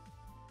Ball,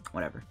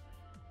 whatever.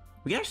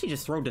 We can actually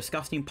just throw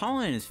Disgusting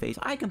Pollen in his face.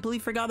 I completely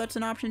forgot that's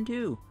an option,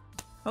 too.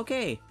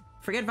 Okay.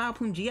 Forget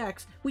Vileplume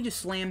GX. We just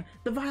slam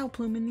the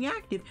Vileplume in the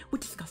active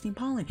with Disgusting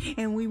Pollen.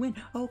 And we win.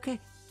 Okay.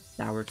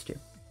 That works, too.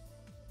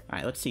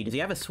 Alright, let's see. Does he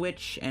have a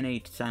switch and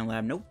a Silent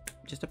Lab? Nope.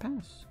 Just a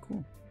pass.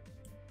 Cool.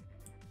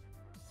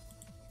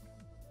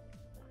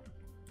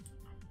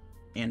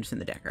 And just in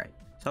the deck, right?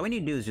 So all we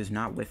need to do is just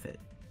not whiff it.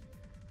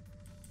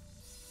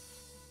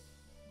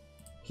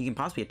 He can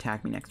possibly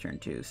attack me next turn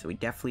too, so we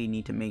definitely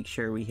need to make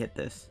sure we hit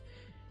this.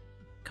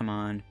 Come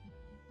on.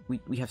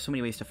 We have so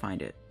many ways to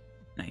find it.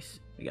 Nice.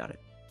 We got it.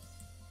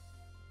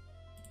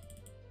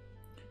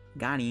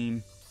 Got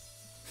him.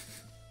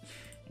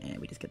 And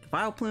we just get the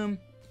Vileplume.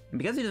 And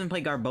because he doesn't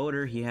play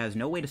Garbodor, he has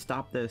no way to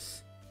stop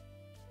this.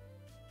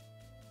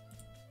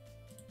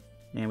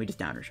 And we just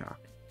Downer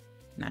Shocked.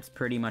 And that's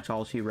pretty much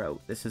all she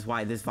wrote. This is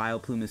why this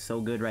Vileplume is so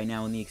good right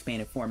now in the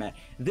expanded format.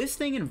 This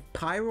thing and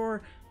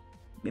Pyroar,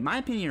 in my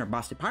opinion, are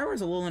busted. Pyroar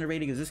is a little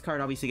underrated because this card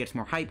obviously gets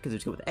more hype because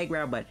it's good with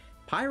Eggrow, but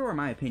Pyroar, in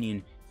my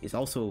opinion, is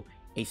also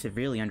a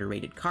severely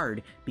underrated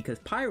card because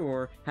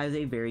Pyroar has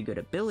a very good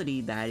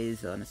ability that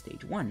is on a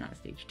stage 1, not a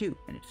stage 2,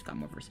 and it's got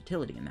more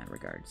versatility in that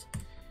regards.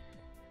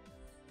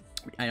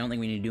 I don't think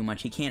we need to do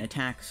much. He can't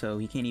attack, so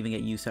he can't even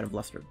get use out of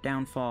Luster of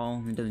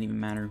Downfall. It doesn't even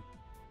matter.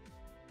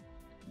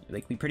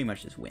 Like, we pretty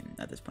much just win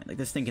at this point. Like,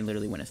 this thing can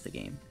literally win us the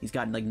game. He's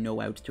got, like,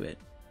 no outs to it.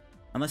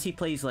 Unless he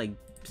plays, like,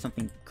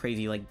 something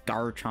crazy like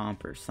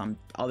Garchomp or some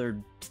other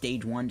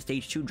stage 1,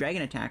 stage 2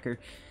 Dragon Attacker.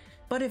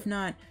 But if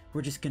not,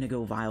 we're just gonna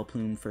go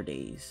Vileplume for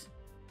days.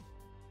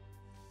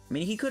 I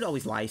mean, he could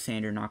always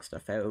Lysander, knock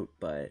stuff out,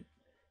 but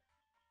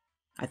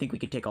I think we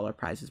could take all our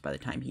prizes by the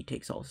time he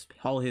takes all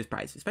his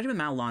prizes. Especially with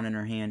Mallow Lana in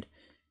our hand.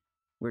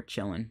 We're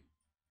chilling.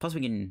 Plus,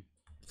 we can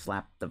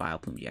slap the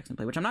Vileplume-GX in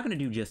play, which I'm not going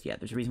to do just yet.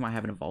 There's a reason why I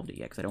haven't evolved it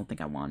yet, because I don't think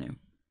I want to.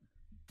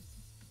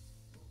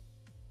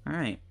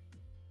 Alright.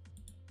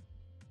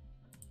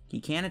 He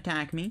can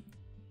attack me.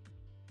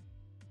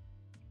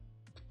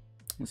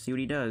 Let's see what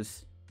he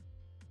does.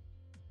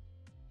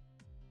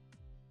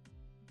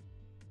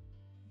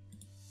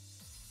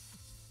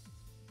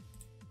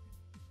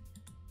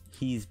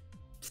 He's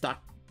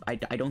stuck. I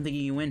don't think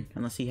he can win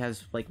unless he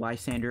has, like,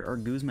 Lysander or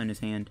Guzma in his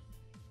hand.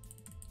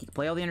 He can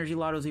play all the energy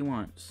lottos he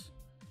wants.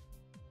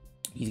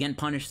 He's getting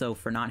punished, though,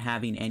 for not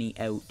having any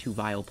out to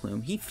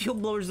Vileplume. He Field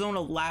Blower Zone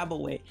a lab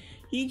away.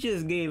 He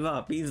just gave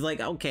up. He's like,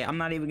 okay, I'm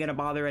not even going to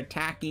bother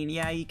attacking.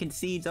 Yeah, he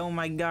concedes. Oh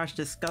my gosh,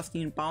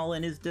 Disgusting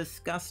Pollen is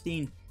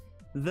disgusting.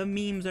 The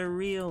memes are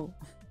real.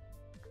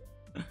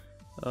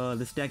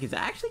 This deck is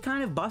actually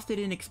kind of busted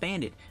and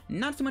expanded.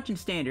 Not so much in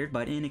standard,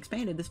 but in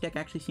expanded, this deck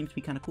actually seems to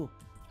be kind of cool.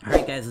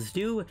 Alright guys, let's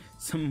do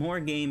some more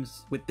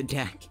games with the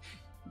deck.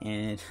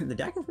 And the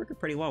deck is working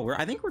pretty well.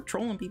 I think we're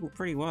trolling people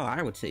pretty well.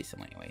 I would say so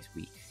anyways.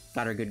 We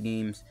got our good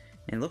games.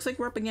 And it looks like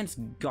we're up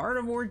against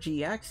Gardevoir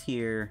GX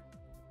here.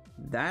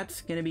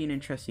 That's going to be an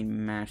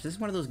interesting match. This is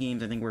one of those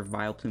games I think where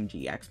Vileplume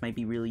GX might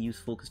be really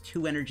useful. Because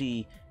 2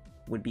 energy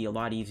would be a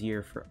lot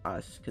easier for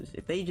us. Because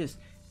if they just,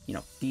 you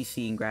know,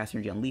 DC and Grass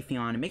Energy on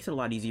Leafeon, it makes it a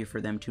lot easier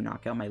for them to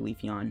knock out my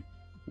Leafeon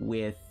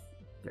with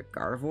their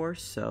Gardevoir.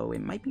 So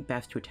it might be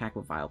best to attack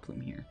with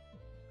Vileplume here.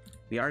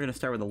 We are going to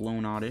start with a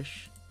lone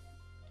Oddish,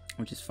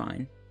 which is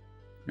fine.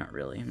 Not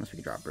really, unless we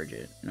could draw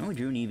Brigette. No, we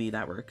drew an Eevee,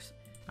 that works.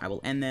 I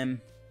will end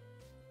them.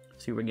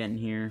 See what we're getting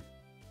here.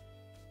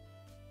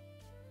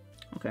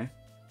 Okay.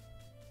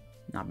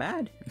 Not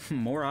bad.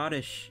 More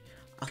Oddish.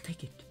 I'll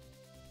take it.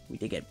 We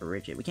did get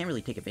Brigette. We can't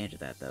really take advantage of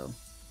that, though.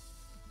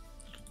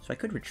 So I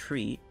could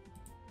retreat.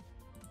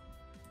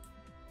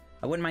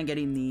 I wouldn't mind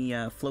getting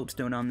the Float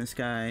Stone on this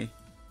guy.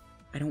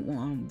 I don't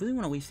really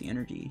want to waste the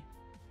energy.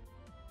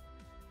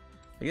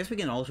 I guess we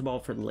can Ultra Ball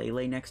for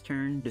Lele next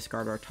turn,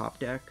 discard our top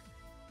deck,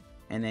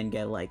 and then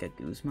get like a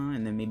Guzma,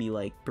 and then maybe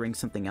like bring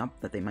something up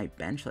that they might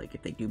bench. Like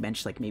if they do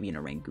bench like maybe an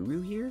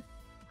Oranguru here,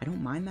 I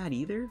don't mind that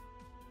either.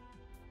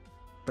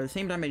 But at the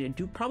same time, I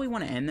do probably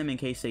want to end them in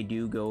case they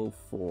do go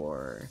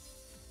for...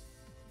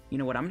 You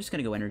know what, I'm just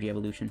going to go Energy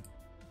Evolution.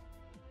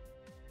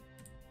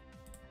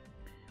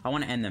 I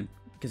want to end them,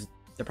 because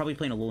they're probably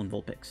playing a Alolan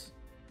Vulpix.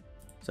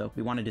 So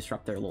we want to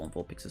disrupt their Alolan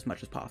Vulpix as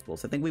much as possible.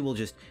 So I think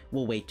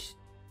we'll wait.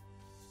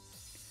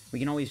 We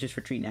can always just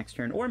retreat next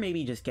turn, or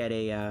maybe just get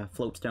a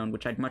Float Stone,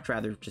 which I'd much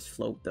rather just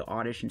float the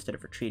Oddish instead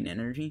of retreating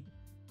energy.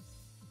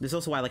 This is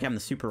also why I like having the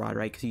Super Rod,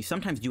 right? Because you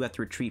sometimes do have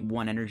to retreat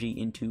 1 energy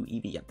into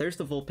Eevee. Yep, there's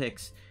the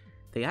Vulpix.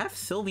 They have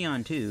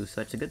Sylveon too,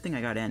 so that's a good thing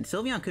I got in.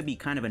 Sylveon could be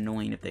kind of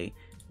annoying if they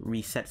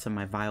reset some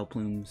of my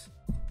Vileplumes.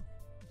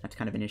 That's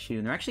kind of an issue.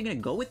 And they're actually going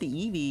to go with the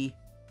Eevee.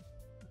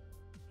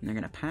 And they're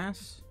going to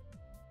pass.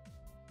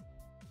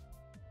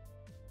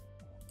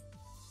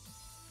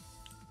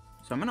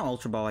 So I'm going to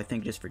Ultra Ball, I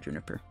think, just for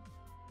Juniper.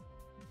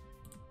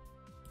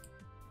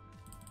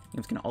 I'm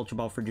just going to Ultra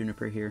Ball for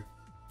Juniper here.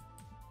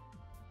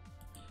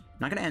 I'm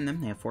not going to end them.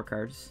 They have 4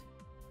 cards.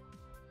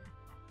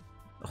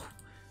 Oh,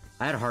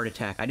 I had a heart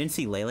attack. I didn't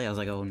see Lele. I was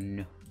like, oh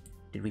no.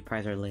 Did we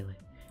prize our Lele?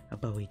 Oh,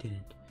 but we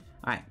didn't.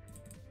 Alright.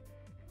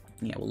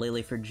 Yeah, well,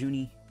 Lele for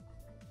Junie.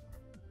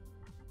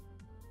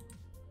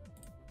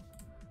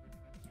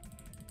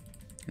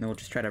 And then we'll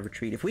just try to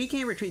retreat. If we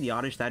can't retreat the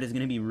Oddish, that is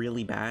going to be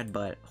really bad,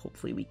 but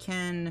hopefully we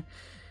can.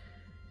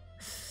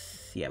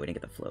 Yeah, we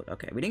didn't get the float.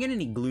 Okay, we didn't get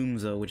any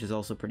Glooms, though, which is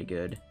also pretty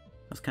good.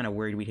 I was kind of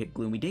worried we'd hit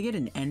Gloom. We did get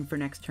an N for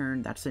next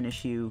turn. That's an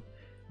issue.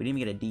 We didn't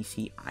even get a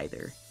DC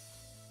either.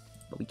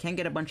 But we can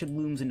get a bunch of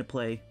Glooms into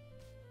play.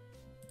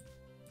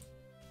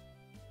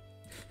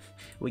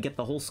 We get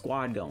the whole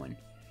squad going.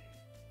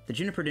 The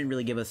Juniper didn't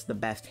really give us the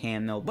best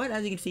hand, though. But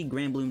as you can see,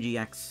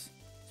 Vileplume-GX is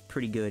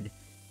pretty good.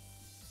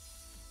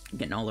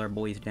 Getting all our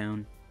boys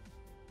down.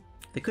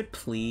 They could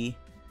plea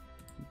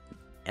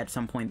at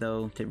some point,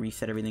 though, to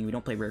reset everything. We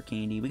don't play Rare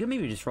Candy. We could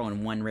maybe just throw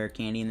in one Rare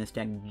Candy in this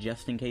deck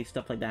just in case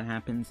stuff like that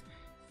happens.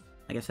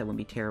 I guess that wouldn't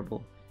be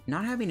terrible.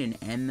 Not having an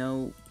N,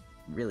 though,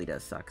 really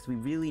does suck, because we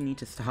really need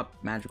to stop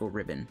Magical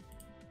Ribbon.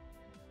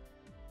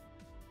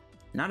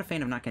 Not a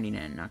fan of not getting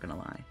N, not gonna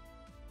lie.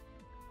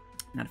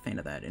 Not a fan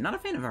of that. And not a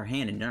fan of our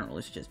hand in general,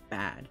 it's just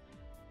bad.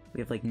 We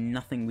have, like,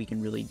 nothing we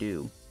can really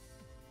do.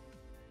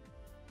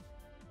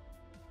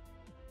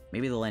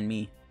 Maybe they'll end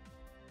me.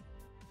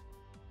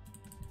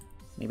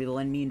 Maybe they'll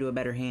end me into a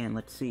better hand,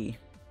 let's see.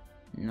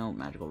 No,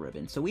 Magical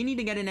Ribbon. So we need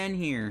to get an N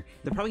here.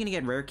 They're probably gonna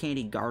get Rare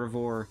Candy, Gardevoir,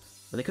 or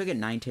they could get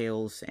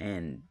Ninetales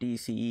and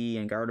DCE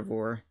and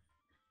Gardevoir.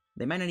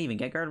 They might not even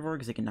get Gardevoir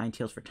because they can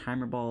Ninetales for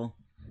Timer Ball.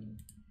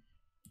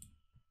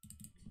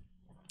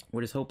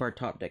 We'll just hope our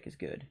top deck is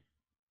good.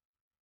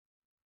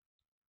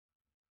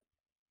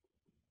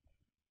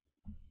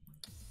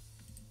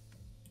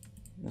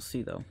 We'll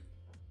see, though.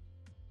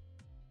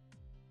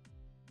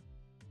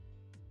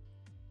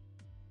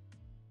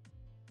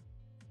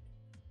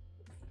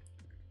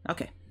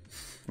 Okay.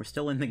 We're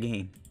still in the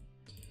game.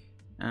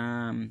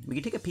 We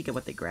can take a peek at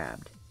what they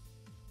grabbed.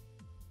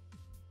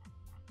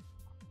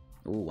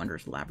 Ooh,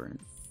 Wondrous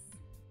Labyrinth.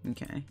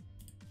 Okay.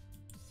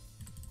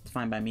 It's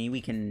fine by me. We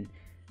can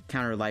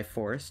counter Life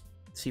Force.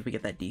 See if we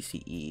get that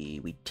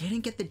DCE. We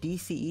didn't get the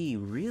DCE,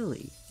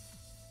 really?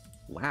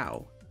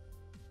 Wow.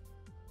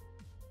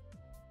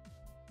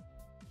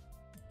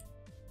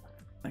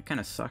 That kind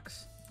of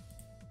sucks.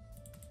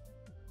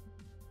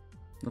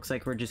 Looks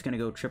like we're just gonna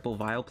go triple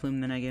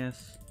Vileplume then, I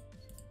guess.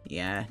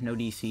 Yeah, no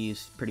DC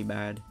is pretty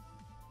bad.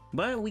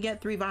 But we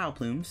get 3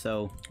 Vileplumes,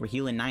 so we're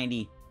healing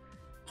 90.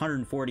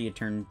 140 a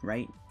turn,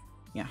 right?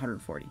 Yeah,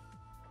 140.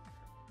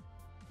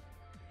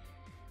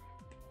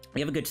 We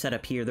have a good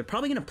setup here. They're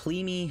probably gonna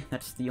plea me.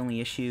 That's the only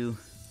issue.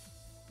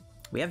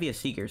 We have via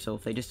Seeker, so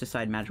if they just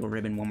decide Magical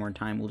Ribbon one more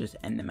time, we'll just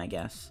end them, I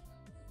guess.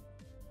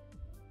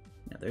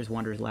 No, there's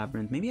Wondrous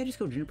Labyrinth. Maybe I just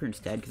go Juniper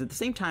instead, because at the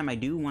same time, I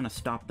do want to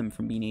stop them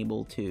from being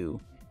able to...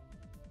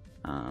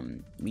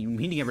 we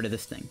need to get rid of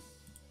this thing.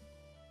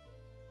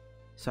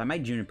 So I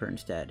might Juniper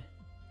instead.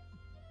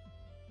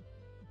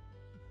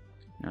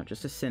 No,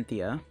 just a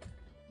Cynthia.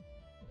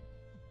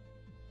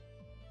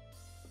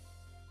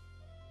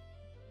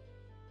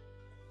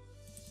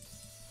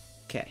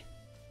 Okay.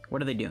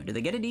 What are they doing? Did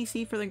they get a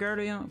DC for the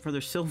Gardenia? For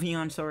their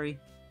Sylveon, sorry.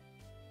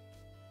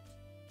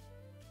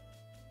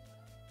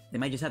 They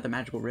might just have the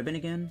Magical Ribbon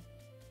again.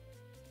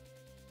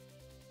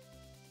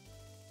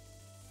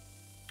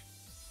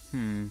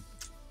 Kinda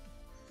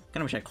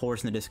wish I had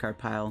Colress in the discard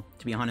pile,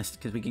 to be honest,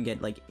 because we can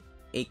get like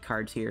 8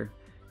 cards here.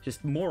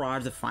 Just more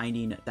odds of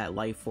finding that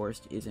Life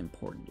Force is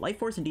important. Life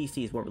Force and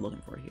DC is what we're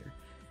looking for here.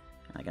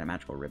 I got a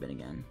Magical Ribbon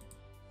again.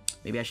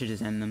 Maybe I should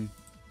just end them.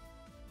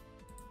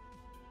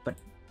 But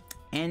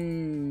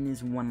N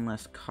is one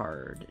less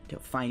card to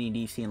finding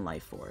DC and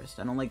Life Force.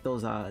 I don't like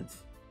those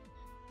odds.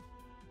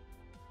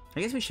 I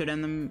guess we should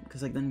end them,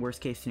 because like then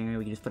worst case scenario,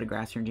 we can just put a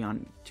Grass Energy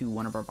on to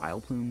one of our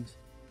Vileplumes.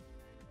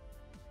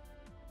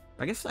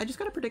 I guess I just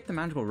gotta predict the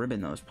Magical Ribbon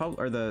though. It's probably,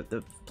 or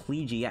the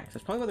Plea GX.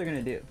 That's probably what they're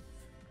gonna do.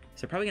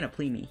 So they're probably gonna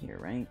plea me here,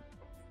 right?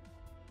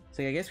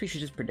 So I guess we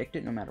should just predict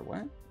it no matter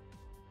what.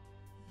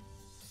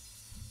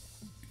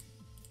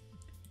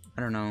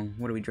 I don't know.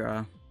 What do we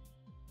draw?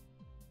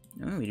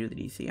 Oh, we do the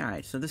DC.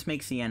 Alright, so this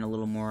makes the end a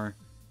little more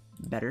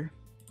better.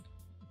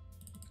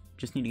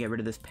 Just need to get rid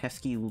of this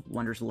pesky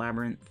Wondrous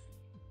Labyrinth.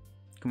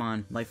 Come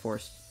on, Life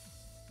Force.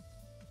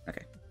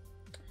 Okay.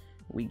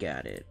 We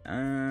got it.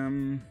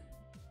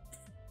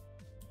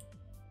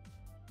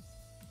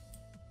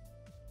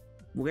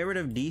 We'll get rid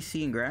of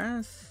DC and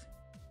Grass.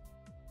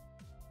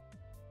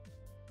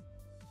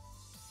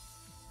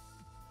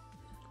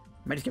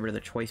 Might just get rid of the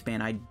Choice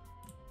Band. I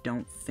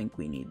don't think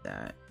we need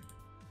that.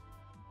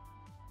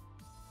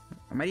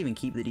 I might even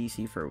keep the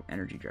DC for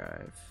Energy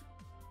Drive.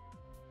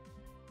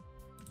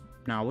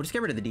 No, we'll just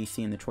get rid of the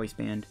DC and the Choice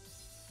Band.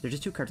 They're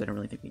just 2 cards I don't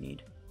really think we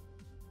need.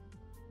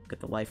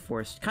 Get the Life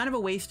Force. Kind of a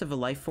waste of a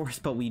Life Force,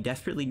 but we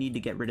desperately need to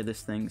get rid of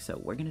this thing, so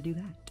we're gonna do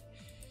that.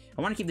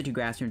 I want to keep the 2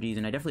 Grass Energies,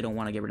 and I definitely don't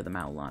want to get rid of the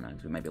Mallow Lana,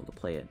 because we might be able to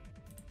play it.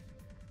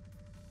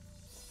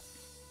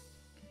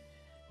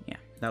 Yeah,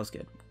 that was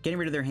good. Getting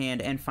rid of their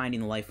hand and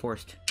finding the Life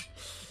Force.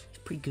 It's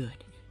pretty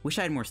good. Wish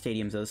I had more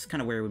stadiums, though. This is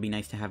kind of where it would be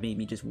nice to have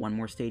maybe just one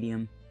more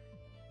stadium.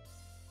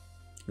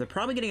 They're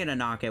probably going to get a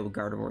knockout with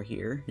Gardevoir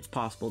here. It's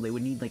possible. They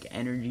would need, like,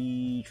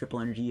 energy, triple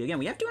energy. Again,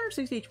 we have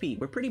 260 HP.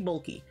 We're pretty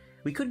bulky.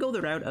 We could go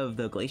the route of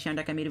the Glaceon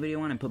deck I made a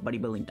video on and put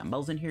bodybuilding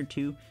dumbbells in here,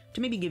 too,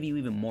 to maybe give you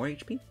even more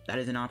HP. That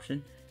is an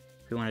option,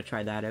 if we want to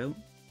try that out.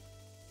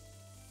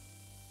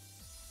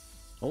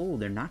 Oh,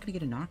 they're not going to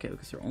get a knockout,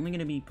 because they're only going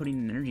to be putting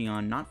an energy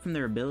on, not from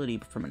their ability,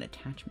 but from an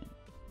attachment.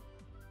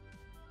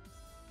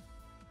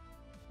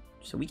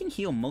 So we can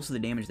heal most of the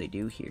damage they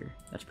do here.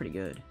 That's pretty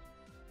good.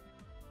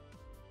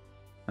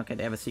 Okay,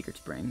 they have a Secret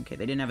Spring. Okay,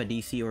 they didn't have a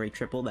DC or a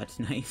triple. That's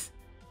nice.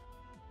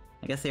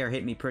 I guess they are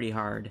hitting me pretty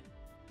hard.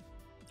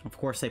 Of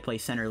course, they play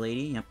Center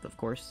Lady. Yep, of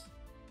course.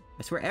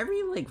 I swear,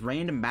 every, like,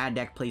 random bad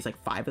deck plays,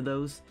 like, 5 of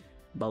those.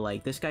 But,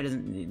 like, this guy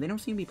doesn't... They don't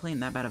seem to be playing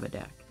that bad of a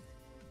deck.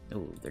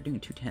 Oh, they're doing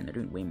 210. They're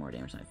doing way more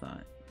damage than I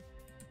thought.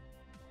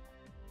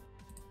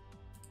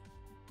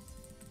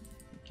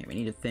 Okay, we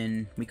need a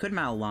thin... We could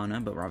Mallow Lana,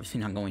 but we're obviously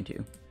not going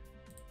to.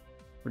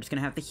 We're just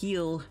gonna have to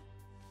heal.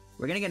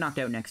 We're gonna get knocked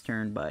out next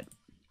turn, but...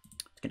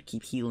 It's gonna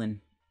keep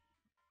healing.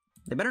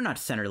 They better not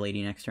Center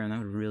Lady next turn. That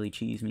would really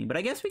cheese me. But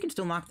I guess we can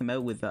still knock them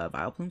out with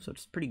Vileplume, so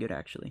it's pretty good,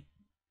 actually.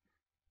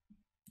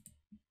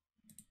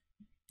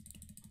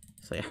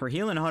 So yeah, we're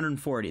healing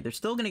 140. They're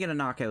still gonna get a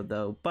knockout,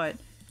 though, but...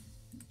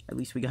 At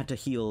least we got to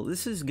heal.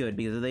 This is good,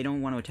 because if they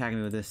don't want to attack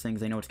me with this thing,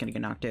 they know it's gonna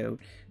get knocked out.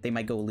 They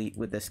might go elite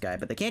with this guy,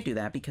 but they can't do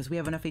that, because we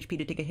have enough HP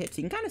to take a hit.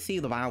 So you can kind of see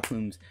the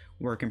Vileplumes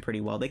working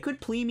pretty well. They could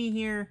plea me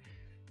here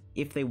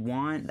if they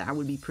want. That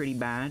would be pretty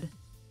bad.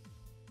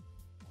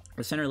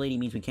 The Center Lady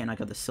means we can't knock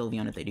out the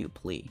Sylveon if they do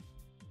plea.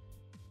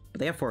 But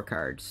they have 4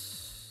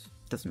 cards.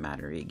 Doesn't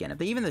matter. Again, if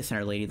they even the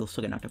Center Lady, they'll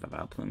still get knocked out by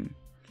Vileplume.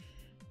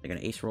 They're going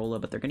to Ace Rolla,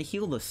 but they're going to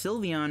heal the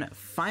Sylveon.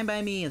 Fine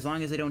by me, as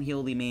long as they don't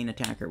heal the main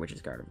attacker, which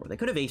is Gardevoir. They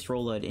could have Ace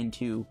Rolla'd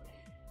into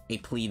a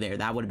plea there.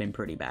 That would have been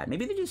pretty bad.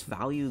 Maybe they just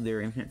value their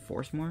Infinite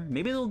Force more.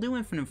 Maybe they'll do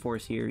Infinite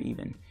Force here,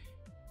 even.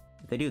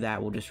 If they do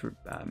that, we'll just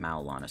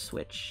Mallow Lana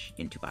switch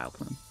into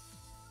Vileplume.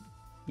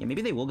 Yeah,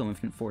 maybe they will go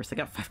Infinite Force. They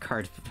got 5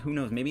 cards, but who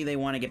knows? Maybe they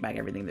want to get back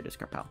everything they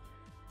discard pal.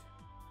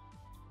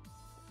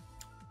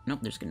 Nope,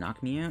 they're just gonna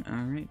knock me out.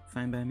 Alright,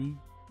 fine by me.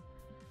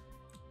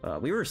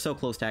 We were so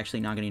close to actually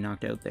not getting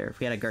knocked out there. If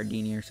we had a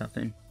Gardenia or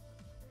something.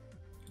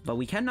 But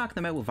we can knock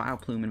them out with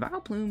Vileplume. And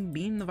Vileplume,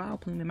 being the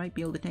Vileplume, it might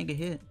be able to tank a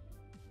hit.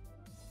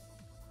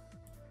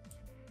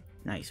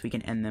 Nice, we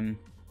can end them.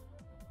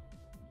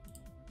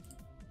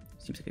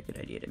 Seems like a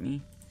good idea to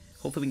me.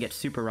 Hopefully we can get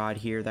Super Rod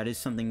here. That is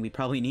something we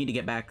probably need to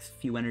get back a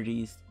few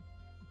energies.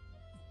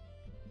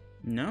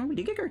 No, we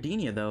did get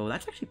Gardenia, though.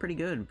 That's actually pretty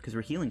good, because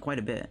we're healing quite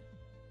a bit.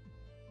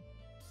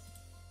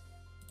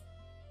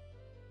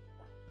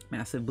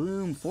 Massive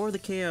Bloom for the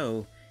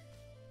KO.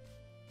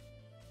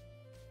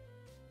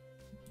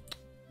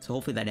 So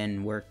hopefully that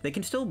end worked. They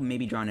can still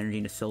maybe draw an energy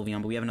into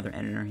Sylveon, but we have another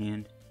end in our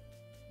hand.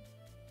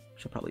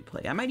 She'll probably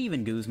play. I might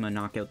even Guzma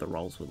knock out the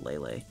Rolls with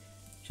Lele.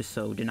 Just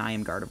so deny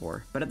him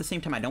Gardevoir. But at the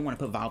same time, I don't want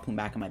to put Vileplume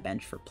back on my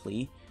bench for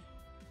plea.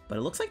 But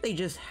it looks like they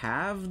just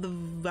have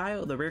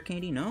the rare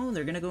candy. No,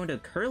 they're going to go into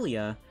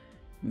Kirlia.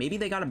 Maybe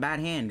they got a bad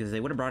hand because they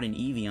would have brought in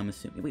Eevee, I'm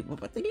assuming. Wait,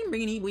 what? They didn't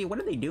bring in Eevee. Wait, what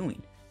are they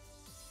doing?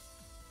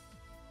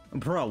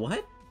 Bro,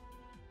 what?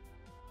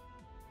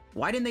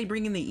 Why didn't they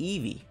bring in the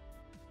Eevee?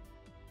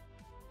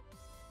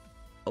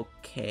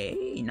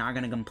 Okay, not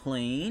gonna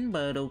complain,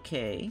 but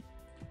okay.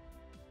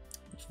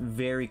 It's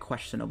very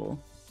questionable.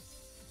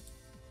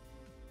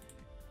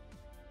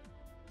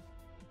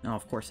 Oh,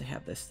 of course they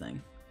have this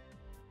thing.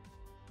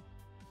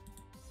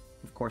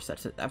 Of course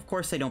that's it. Of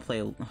course they don't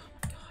play... Oh my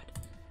god.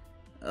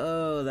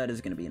 Oh, that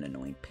is gonna be an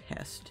annoying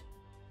pest.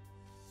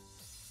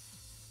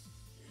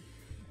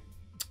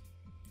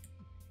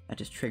 That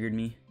just triggered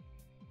me.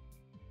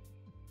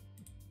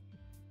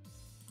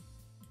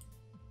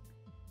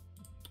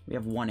 We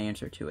have one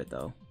answer to it,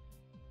 though.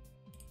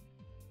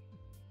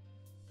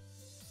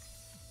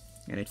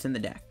 And it's in the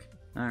deck.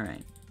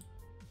 Alright.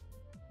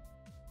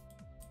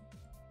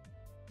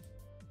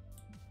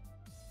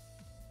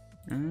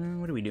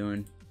 What are we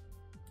doing?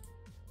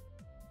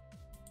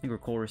 I think we're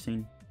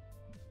Colressing.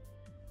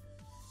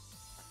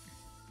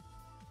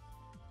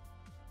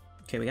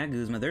 Okay, we got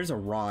Guzma. There's a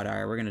Rod.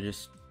 Alright, we're gonna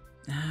just...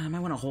 I might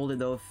want to hold it,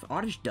 though. If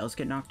Oddish does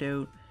get knocked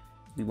out,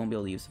 we won't be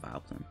able to use the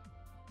Vileplume.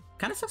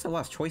 Kind of sucks I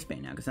lost Choice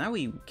Band now, because now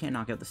we can't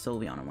knock out the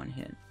Sylveon in one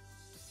hit.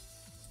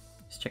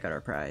 Let's check out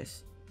our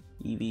prize.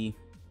 Eevee.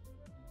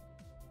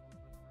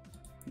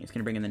 It's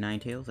gonna bring in the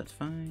Ninetales, that's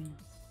fine.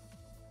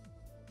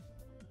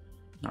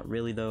 Not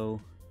really, though.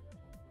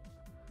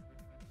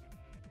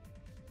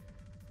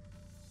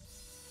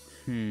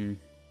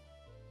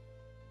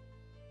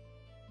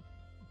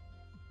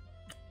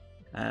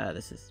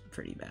 This is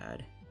pretty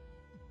bad.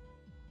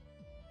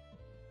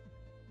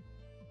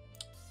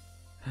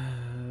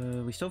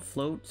 We still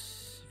float.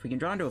 If we can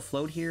draw into a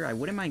float here, I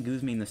wouldn't mind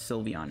Guzming the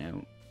Sylveon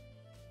out.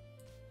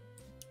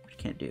 Which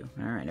I can't do.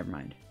 Alright, never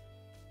mind.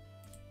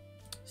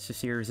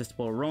 Sincere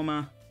Irresistible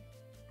Aroma.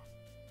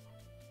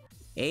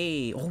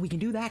 Hey, oh, we can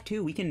do that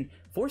too. We can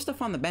force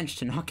stuff on the bench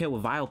to knock out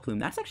with Vileplume.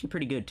 That's actually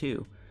pretty good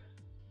too.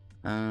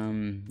 They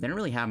don't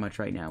really have much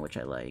right now, which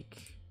I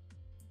like.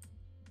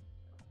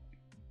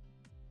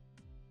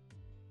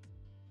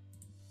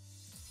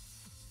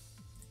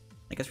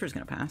 I guess we're just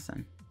gonna pass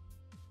then.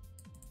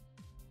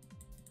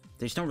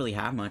 They just don't really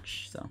have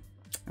much, so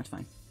that's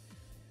fine.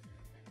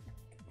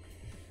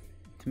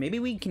 So maybe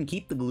we can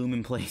keep the Gloom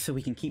in play so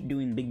we can keep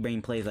doing big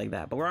brain plays like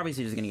that. But we're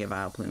obviously just gonna get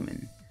Vileplume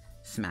and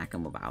smack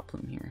him with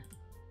Vileplume here.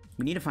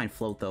 We need to find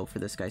Float though for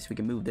this guy so we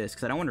can move this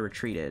because I don't want to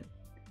retreat it.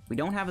 We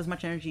don't have as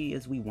much energy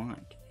as we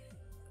want.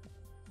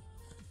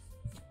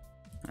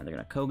 They're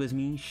gonna Koga's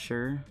me,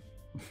 sure.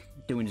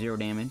 Doing 0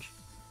 damage.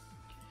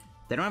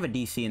 They don't have a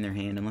DC in their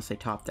hand unless they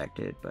top decked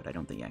it, but I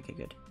don't think, yeah, okay,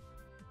 good.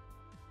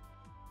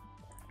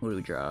 What do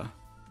we draw?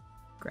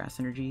 Grass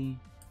Energy.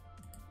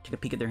 Take a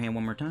peek at their hand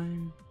one more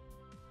time.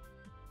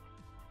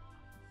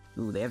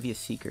 Ooh, they have via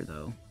Seeker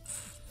though.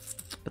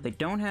 But they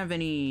don't have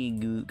any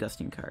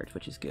gusting cards,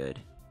 which is good.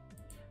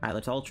 Alright,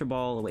 let's Ultra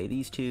Ball away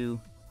these two.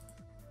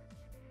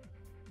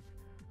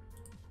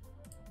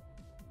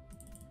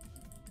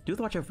 Do have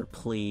to watch out for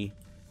Plea.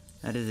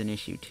 That is an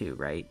issue too,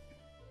 right?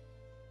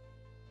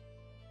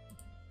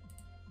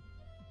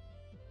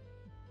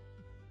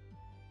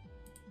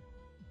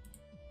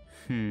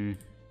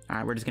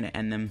 Alright, we're just gonna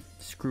end them.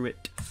 Screw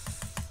it.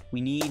 We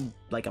need,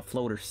 like, a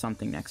float or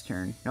something next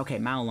turn. Okay,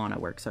 Mallow Lana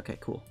works. Okay,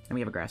 cool. And we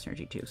have a Grass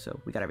Energy, too, so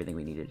we got everything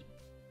we needed.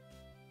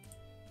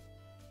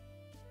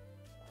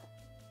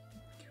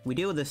 We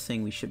deal with this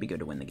thing, we should be good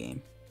to win the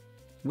game.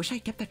 Wish I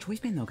kept that choice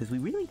band, though, because we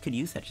really could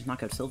use that. Just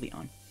knock out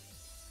Sylveon.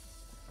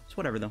 It's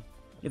whatever, though.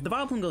 If the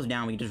Vileplume goes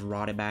down, we can just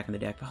rot it back in the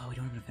deck. Oh, we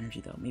don't have enough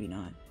energy, though. Maybe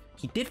not.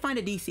 He did find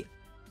a DC.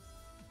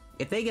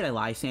 If they get a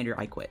Lysander,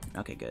 I quit.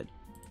 Okay, good.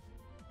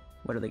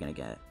 What are they gonna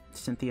get?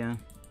 Cynthia.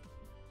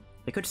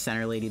 They could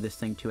Center Lady this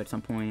thing too at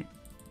some point.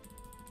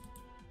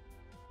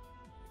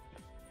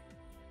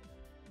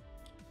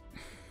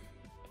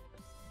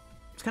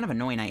 It's kind of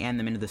annoying I end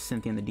them into the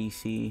Cynthia and the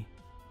DC.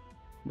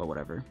 But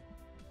whatever.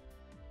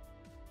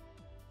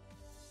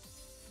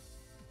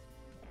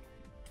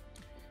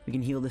 We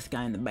can heal this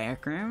guy in the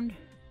background.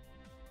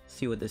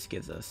 See what this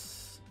gives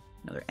us.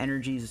 Another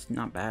energy's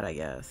not bad, I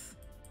guess.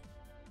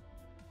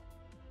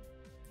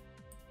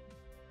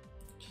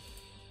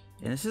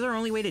 And this is our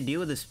only way to deal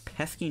with this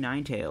pesky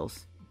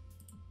Ninetales.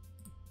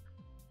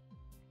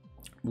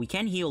 We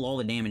can heal all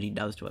the damage he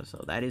does to us,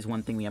 so that is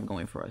one thing we have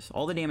going for us.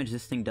 All the damage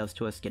this thing does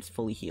to us gets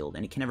fully healed,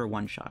 and it can never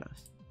one-shot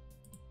us.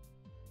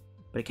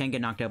 But it can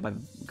get knocked out by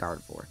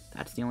Gardevoir.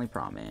 That's the only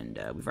problem,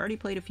 and we've already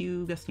played a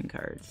few gusting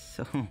cards,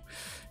 so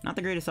not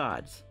the greatest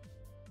odds.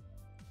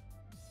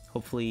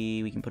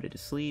 Hopefully we can put it to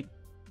sleep.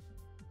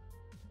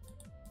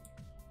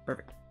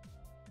 Perfect.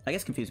 I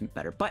guess Confusion's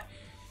better, but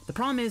the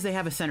problem is they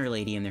have a Center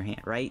Lady in their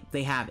hand, right?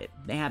 They have it.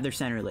 They have their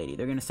Center Lady.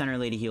 They're going to Center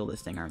Lady heal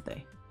this thing, aren't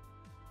they?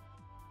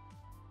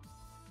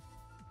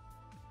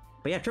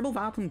 But yeah, Triple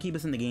Vileplume can keep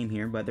us in the game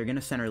here, but they're going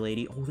to Center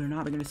Lady. Oh, they're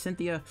not. They're going to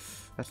Cynthia.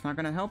 That's not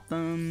going to help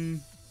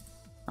them.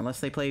 Unless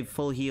they play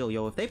full heal.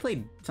 Yo, if they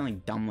play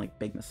something dumb like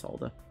Big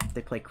Masolda, if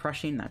they play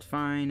Crushing, that's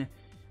fine.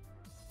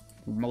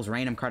 Most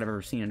random card I've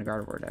ever seen in a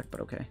Gardevoir deck,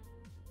 but okay.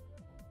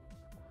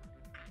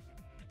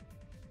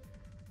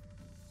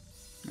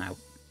 Now,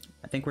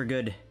 I think we're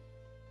good.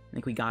 I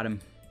think we got him.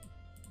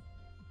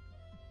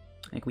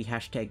 I think we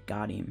hashtag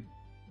got him.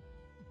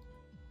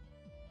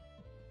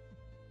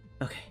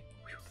 Okay.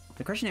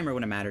 The Crushing Hammer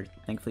wouldn't have mattered,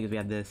 thankfully, because we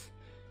had this.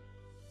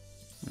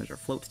 There's our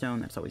Float Stone.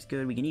 That's always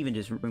good. We can even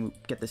just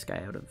get this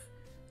guy out of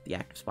the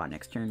active spot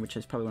next turn, which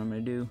is probably what I'm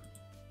going to do.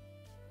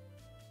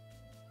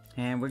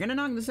 And we're going to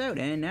knock this out.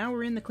 And now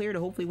we're in the clear to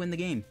hopefully win the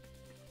game.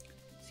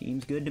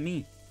 Seems good to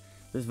me.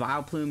 This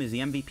Vileplume is the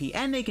MVP,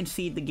 and they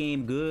concede the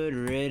game. Good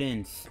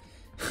riddance.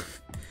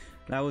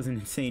 That was an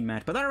insane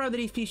match. But that'll wrap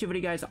today's piece of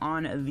video, guys,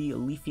 on the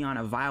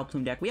Leafeon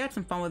Vileplume deck. We had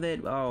some fun with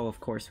it. Oh, of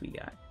course we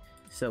got.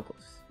 So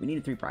close. We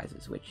needed 3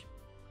 prizes, which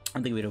I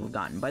don't think we'd have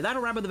gotten. But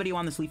that'll wrap up the video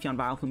on this Leafeon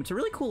Vileplume. It's a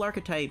really cool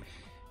archetype.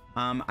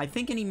 I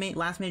think any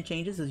last-minute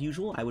changes, as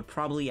usual, I would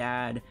probably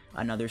add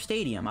another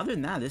stadium. Other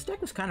than that, this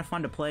deck was kind of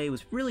fun to play. It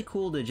was really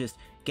cool to just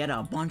get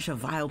a bunch of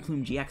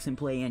Vileplume-GX in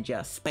play and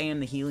just spam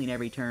the healing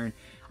every turn.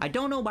 I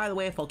don't know, by the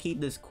way, if I'll keep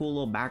this cool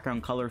little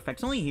background color effect.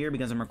 It's only here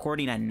because I'm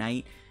recording at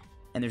night,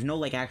 and there's no,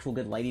 like, actual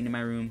good lighting in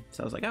my room.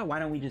 So I was like, oh, why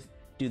don't we just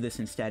do this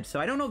instead? So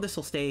I don't know if this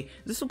will stay.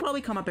 This will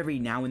probably come up every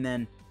now and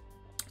then.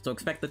 So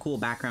expect the cool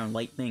background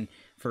light thing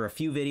for a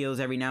few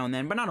videos every now and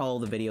then, but not all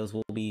the videos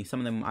will be.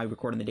 Some of them I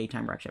record in the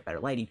daytime where I actually have better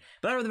lighting.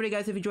 But that's the video,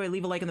 guys. If you enjoyed,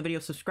 leave a like on the video,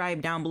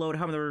 subscribe down below to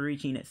help me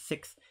reaching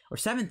 6,000 or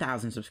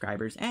 7,000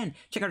 subscribers, and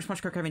check out our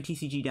sponsor card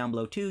PTCGO down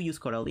below too. Use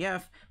code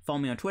LDF, follow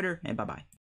me on Twitter, and bye-bye.